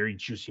 has a very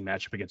juicy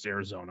matchup against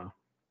Arizona.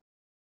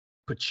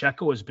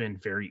 Pacheco has been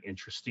very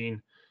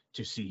interesting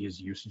to see his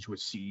usage with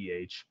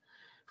CEH.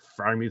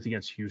 Freiermuth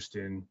against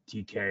Houston,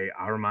 DK,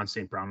 Ahriman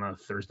St. Brown on a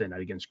Thursday night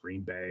against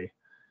Green Bay.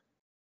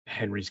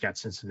 Henry's got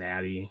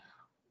Cincinnati.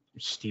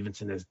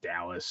 Stevenson has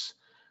Dallas.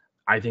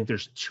 I think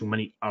there's too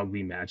many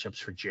ugly matchups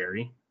for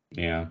Jerry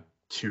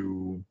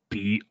to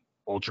be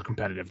ultra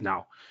competitive.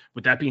 Now,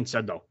 with that being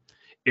said, though,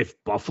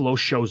 if Buffalo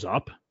shows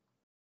up,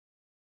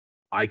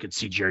 I could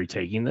see Jerry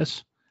taking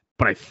this.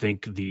 But I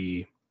think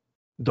the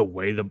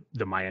way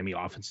the Miami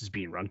offense is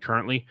being run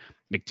currently,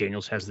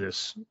 McDaniels has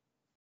this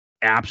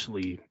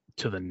absolutely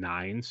to the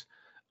nines.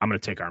 I'm going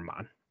to take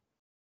Armand.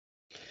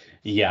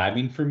 Yeah, I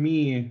mean, for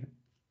me,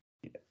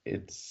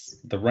 it's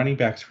the running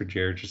backs for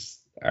Jared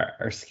just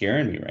are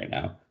scaring me right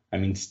now. I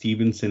mean,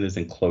 Stevenson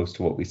isn't close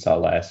to what we saw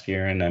last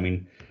year. And I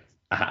mean,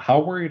 how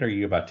worried are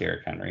you about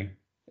Derrick Henry?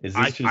 Is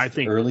this just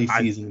early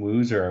season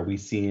woos, or are we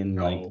seeing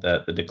like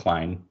the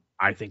decline?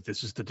 I think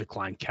this is the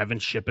decline. Kevin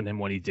shipping him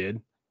when he did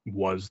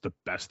was the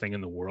best thing in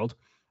the world.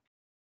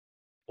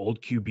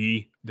 Old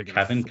QB.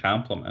 Kevin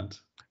compliment.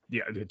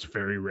 Yeah, it's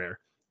very rare.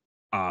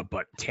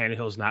 But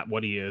Tannehill's not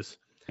what he is.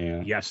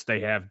 Yeah. Yes,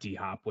 they have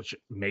D-Hop, which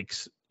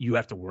makes you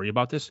have to worry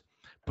about this.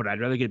 But I'd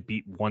rather get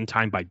beat one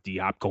time by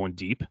D-Hop going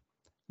deep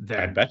than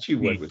I bet you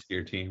would with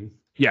your team.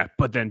 Yeah,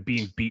 but then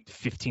being beat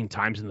 15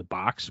 times in the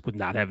box with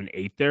not having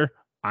 8 there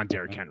on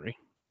Derrick Henry.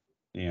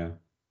 Yeah.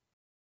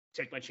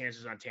 Take my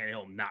chances on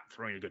Tannehill not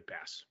throwing a good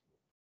pass.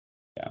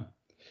 Yeah.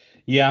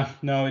 Yeah,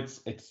 no,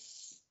 it's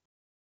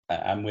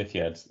I'm with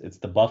you. It's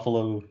the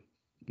Buffalo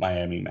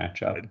Miami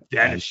matchup.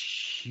 That is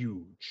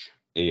huge.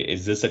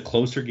 Is this a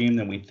closer game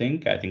than we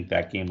think? I think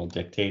that game will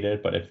dictate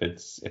it. But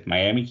if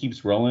Miami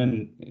keeps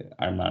rolling,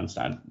 Armand's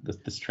not.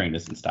 This train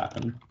isn't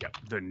stopping. Yeah,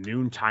 the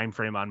noon time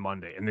frame on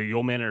Monday, and the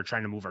old man are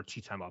trying to move our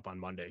tea time up on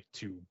Monday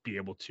to be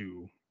able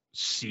to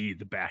see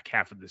the back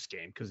half of this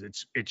game, because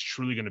it's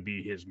truly going to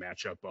be his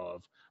matchup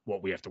of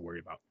what we have to worry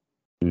about.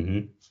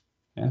 Mm-hmm.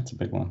 Yeah, it's a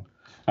big one.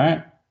 All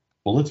right.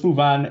 Well, let's move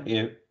on.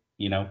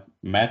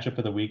 Matchup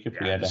of the week if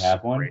we had to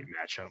have one. Great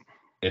matchup.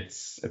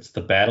 It's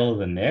the battle of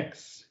the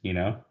Knicks,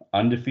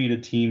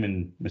 undefeated team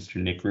in Mr.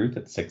 Nick Ruth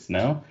at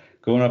 6-0,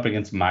 going up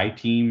against my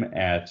team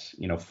at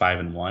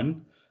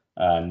 5-1.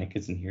 Nick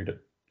isn't here to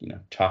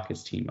talk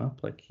his team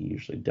up like he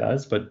usually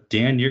does, but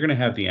Dan, you're going to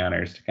have the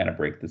honors to kind of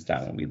break this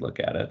down when we look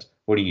at it.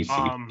 What do you see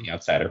from the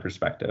outsider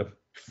perspective?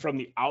 From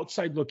the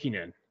outside looking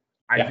in,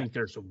 I think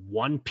there's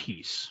one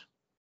piece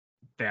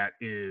that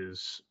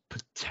is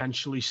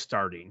potentially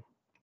starting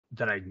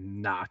that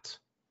I'm not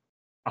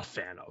a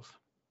fan of.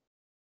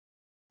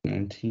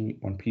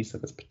 One piece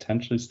that is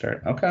potentially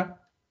starting. Okay. All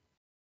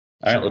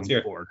right, let's hear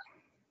it.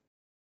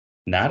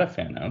 Not a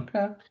fan.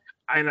 Okay.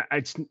 And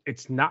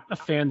it's not a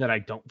fan that I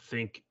don't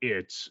think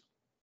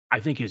I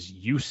think his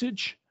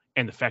usage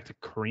and the fact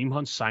that Kareem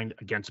Hunt signed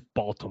against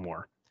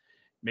Baltimore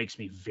makes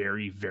me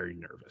very, very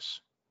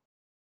nervous.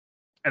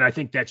 And I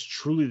think that's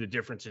truly the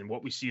difference in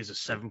what we see as a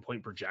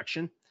 7-point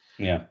projection.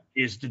 Yeah.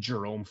 Is the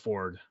Jerome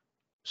Ford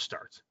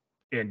start.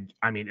 And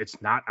I mean,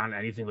 it's not on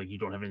anything like you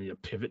don't have anything to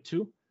pivot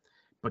to,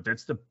 but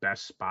that's the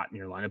best spot in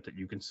your lineup that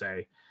you can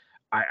say,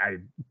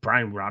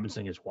 Brian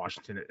Robinson against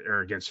Washington or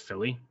against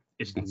Philly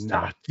is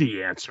not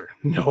the answer.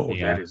 No,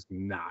 that is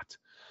not.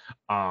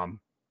 But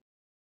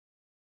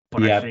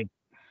I think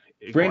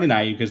Brandon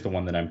Ayuk is the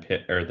one that I'm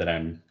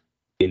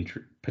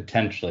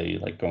potentially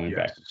like going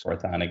back and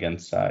forth on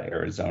against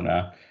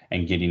Arizona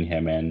and getting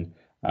him in.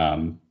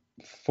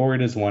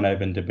 Ford is one I've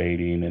been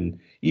debating, and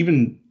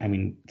even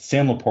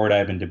Sam Laporta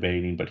I've been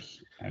debating, but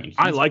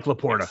I like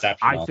Laporta.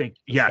 I think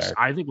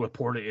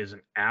Laporta is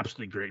an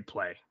absolutely great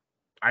play.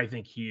 I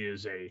think he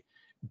is a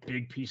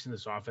big piece in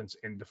this offense,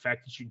 and the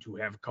fact that you do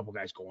have a couple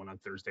guys going on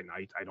Thursday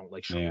night, I don't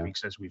like short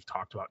weeks as we've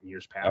talked about in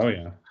years past. Oh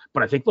yeah.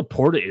 But I think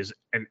Laporta is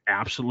an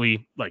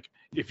absolutely, like,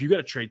 if you got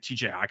to trade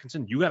TJ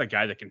Hawkinson, you got a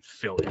guy that can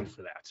fill in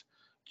for that.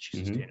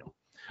 Jesus, Daniel.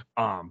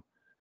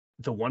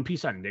 The one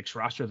piece on Nick's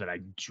roster that I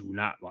do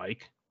not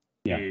like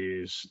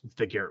is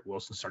the Garrett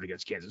Wilson start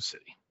against Kansas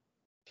City.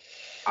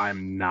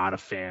 I'm not a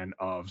fan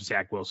of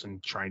Zach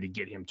Wilson trying to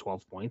get him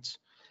 12 points.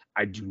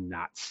 I do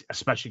not,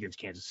 especially against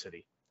Kansas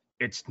City.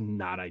 It's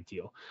not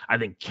ideal. I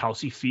think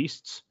Kelsey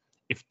feasts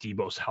if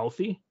Debo's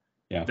healthy.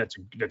 Yeah, that's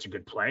a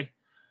good play,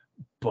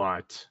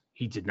 but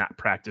he did not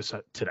practice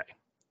today.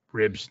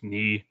 Ribs,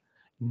 knee,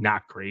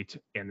 not great.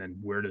 And then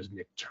where does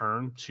Nick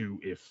turn to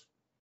if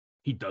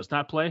he does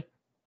not play?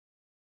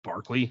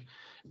 Barkley,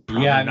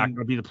 probably not going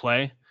to be the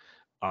play.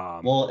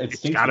 Well, it's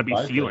got to be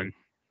Thielen.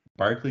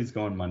 Barkley's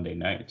going Monday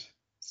night,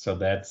 so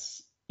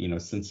that's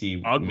since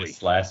he ugly.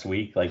 Missed last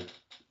week, like,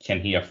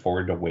 can he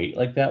afford to wait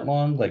like that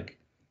long? Like,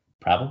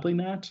 probably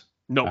not.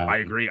 No, I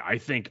agree. I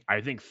think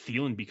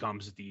Thielen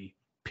becomes the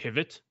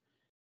pivot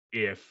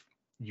if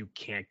you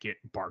can't get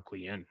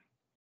Barkley in,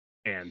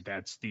 and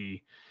that's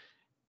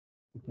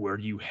where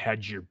you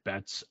hedge your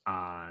bets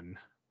on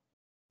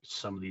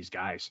some of these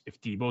guys. If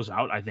Debo's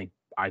out, I think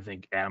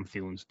Adam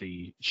Thielen's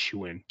the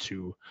shoe-in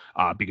to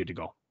be good to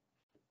go.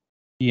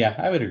 Yeah,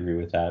 I would agree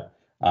with that.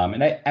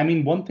 And I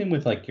mean, one thing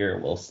with like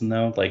Garrett Wilson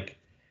though, like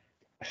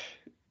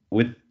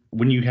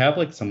when you have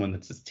like someone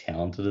that's as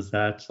talented as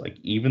that, like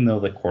even though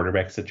the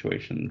quarterback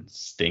situation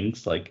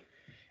stinks, like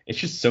it's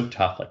just so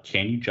tough. Like,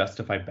 can you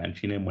justify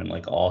benching him when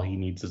like all he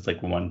needs is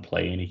like one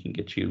play and he can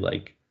get you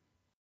like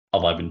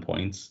 11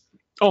 points?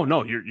 Oh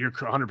no, you're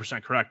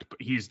 100% correct.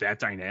 But he's that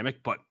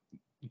dynamic, but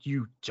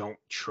you don't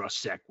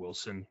trust Zach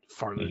Wilson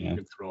farther than you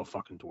can throw a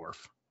fucking dwarf.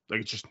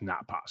 Like, it's just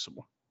not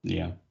possible.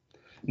 Yeah.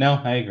 No,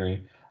 I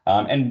agree.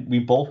 And we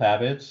both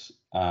have it.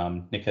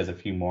 Nick has a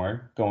few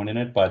more going in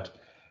it, but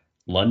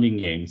London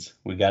games.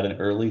 We got an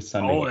early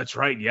Sunday. Oh, that's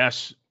right.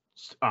 Yes.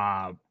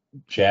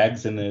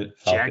 Jags and the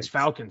Falcons. Jags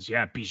Falcons.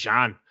 Yeah.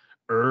 Bijan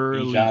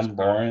early. Bijan,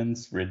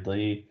 Lawrence,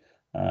 Ridley.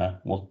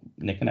 Well,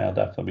 Nick and I will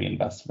definitely be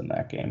invested in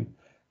that game.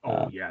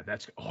 Oh, yeah.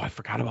 I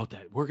forgot about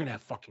that. We're going to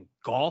have fucking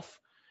golf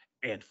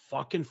and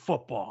fucking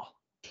football.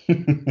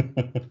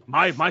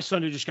 My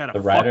Sunday just got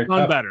a fuck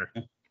ton better.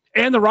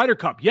 And the Ryder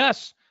Cup.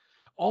 Yes.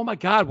 Oh my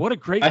God, what a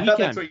great weekend. I thought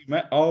that's what you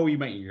meant. Oh, you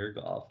meant your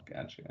golf.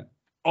 Gotcha.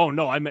 Oh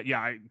no, I meant,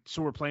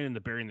 so we're playing in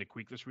the Berry and the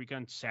Creek this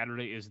weekend.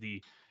 Saturday is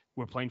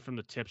we're playing from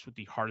the tips with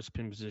the hardest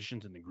pin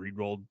positions and the greed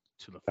roll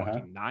to the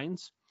fucking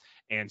nines.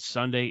 And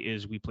Sunday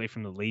is we play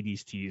from the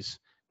ladies tees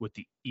with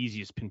the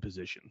easiest pin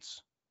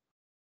positions.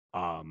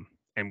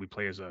 And we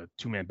play as a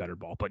 2-man better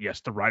ball. But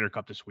yes, the Ryder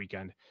Cup this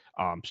weekend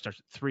starts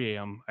at 3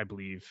 a.m., I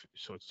believe.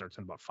 So it starts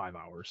in about 5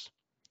 hours.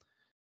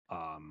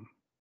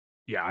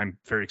 Yeah, I'm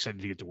very excited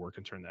to get to work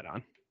and turn that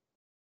on.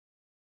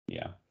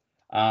 Yeah.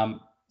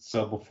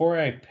 So before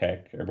you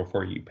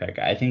pick,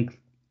 I think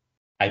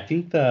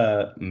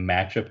the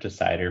matchup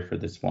decider for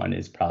this one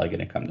is probably going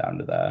to come down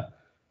to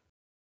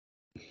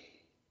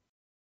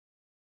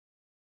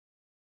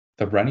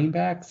the running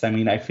backs. I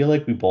mean, I feel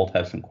like we both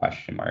have some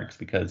question marks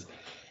because,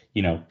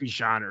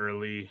 Bijan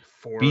early,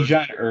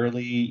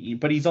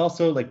 but he's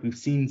also like, we've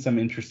seen some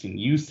interesting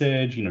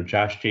usage.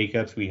 Josh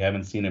Jacobs, we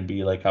haven't seen him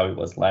be like how he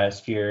was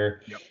last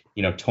year.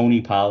 Yep. Tony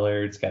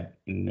Pollard's got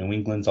New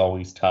England's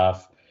always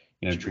tough.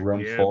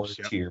 Jerome Ford,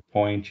 to your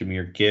point,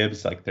 Jahmyr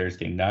Gibbs, like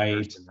Thursday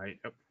night.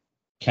 Yep.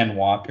 Ken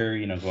Walker,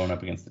 going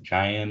up against the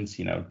Giants,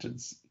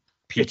 it's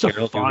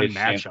a fun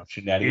matchup.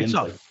 It's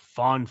a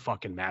fun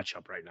fucking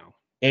matchup right now.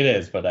 It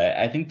is, but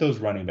I think those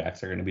running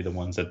backs are going to be the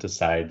ones that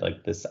decide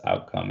like this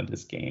outcome of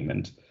this game.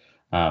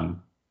 And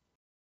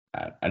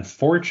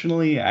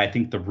unfortunately, I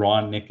think the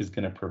raw Nick is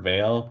going to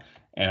prevail,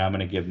 and I'm going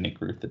to give Nick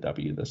Ruth the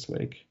W this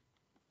week.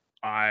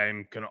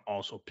 I'm going to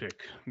also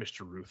pick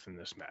Mr. Ruth in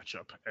this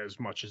matchup, as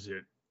much as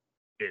it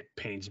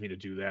pains me to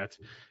do that.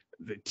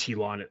 The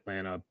T-Law in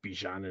Atlanta,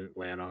 Bijan in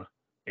Atlanta,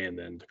 and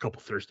then the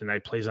couple Thursday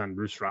night plays on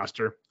Ruth's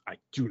roster, I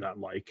do not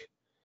like.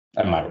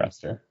 On my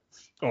roster.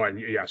 Oh, on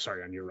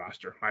your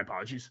roster. My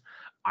apologies.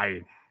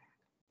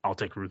 I'll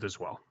take Ruth as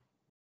well.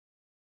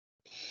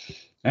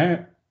 All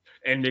right.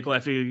 And Nick will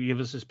have to give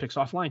us his picks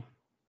offline.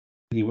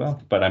 He will,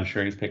 but I'm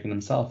sure he's picking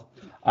himself.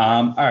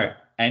 All right.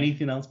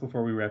 Anything else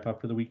before we wrap up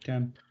for the week,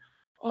 Tim?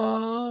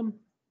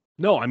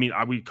 No, I mean,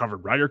 we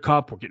covered Ryder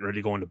Cup. We're getting ready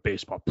to go into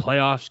baseball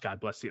playoffs. God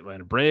bless the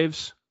Atlanta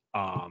Braves.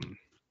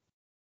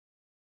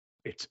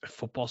 It's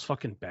football's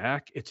fucking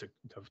back.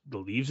 The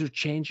leaves are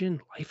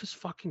changing. Life is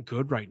fucking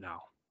good right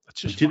now.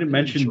 Let's just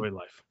enjoy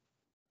life.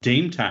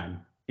 Dame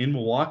time in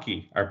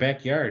Milwaukee, our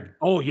backyard.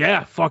 Oh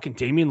yeah, fucking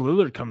Damian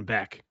Lillard coming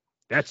back.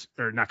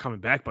 Or not coming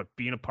back, but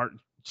being a part,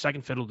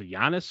 second fiddle to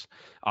Giannis.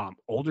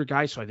 Older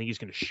guy, so I think he's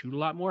going to shoot a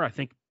lot more. I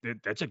think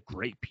that's a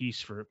great piece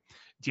for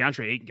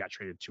DeAndre Ayton. Got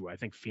traded too. I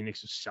think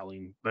Phoenix is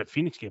selling, but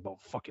Phoenix gave out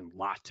a fucking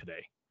lot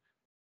today.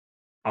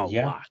 A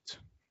lot.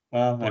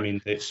 Well, I mean,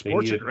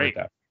 sports are great.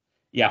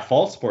 Yeah,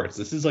 fall sports.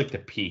 This is like the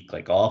peak.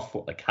 Like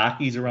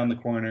hockey's around the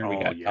corner.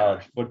 We got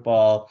college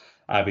football.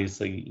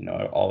 Obviously,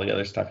 all the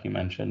other stuff you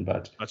mentioned,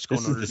 but this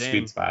is the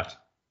sweet spot.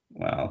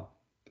 Well,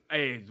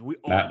 hey, we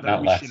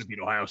should have beat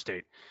Ohio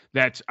State.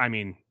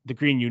 The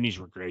green unis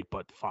were great,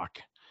 but fuck,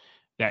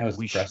 that was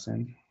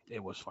depressing.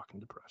 It was fucking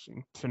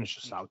depressing. Finish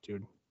us out,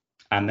 dude.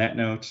 On that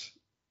note,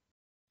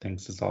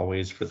 Thanks as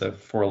always for the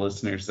 4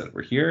 listeners that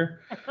were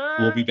here.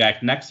 We'll be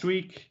back next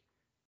week.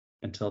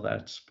 Until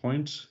that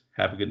point,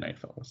 have a good night,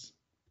 fellas.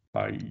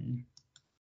 Bye.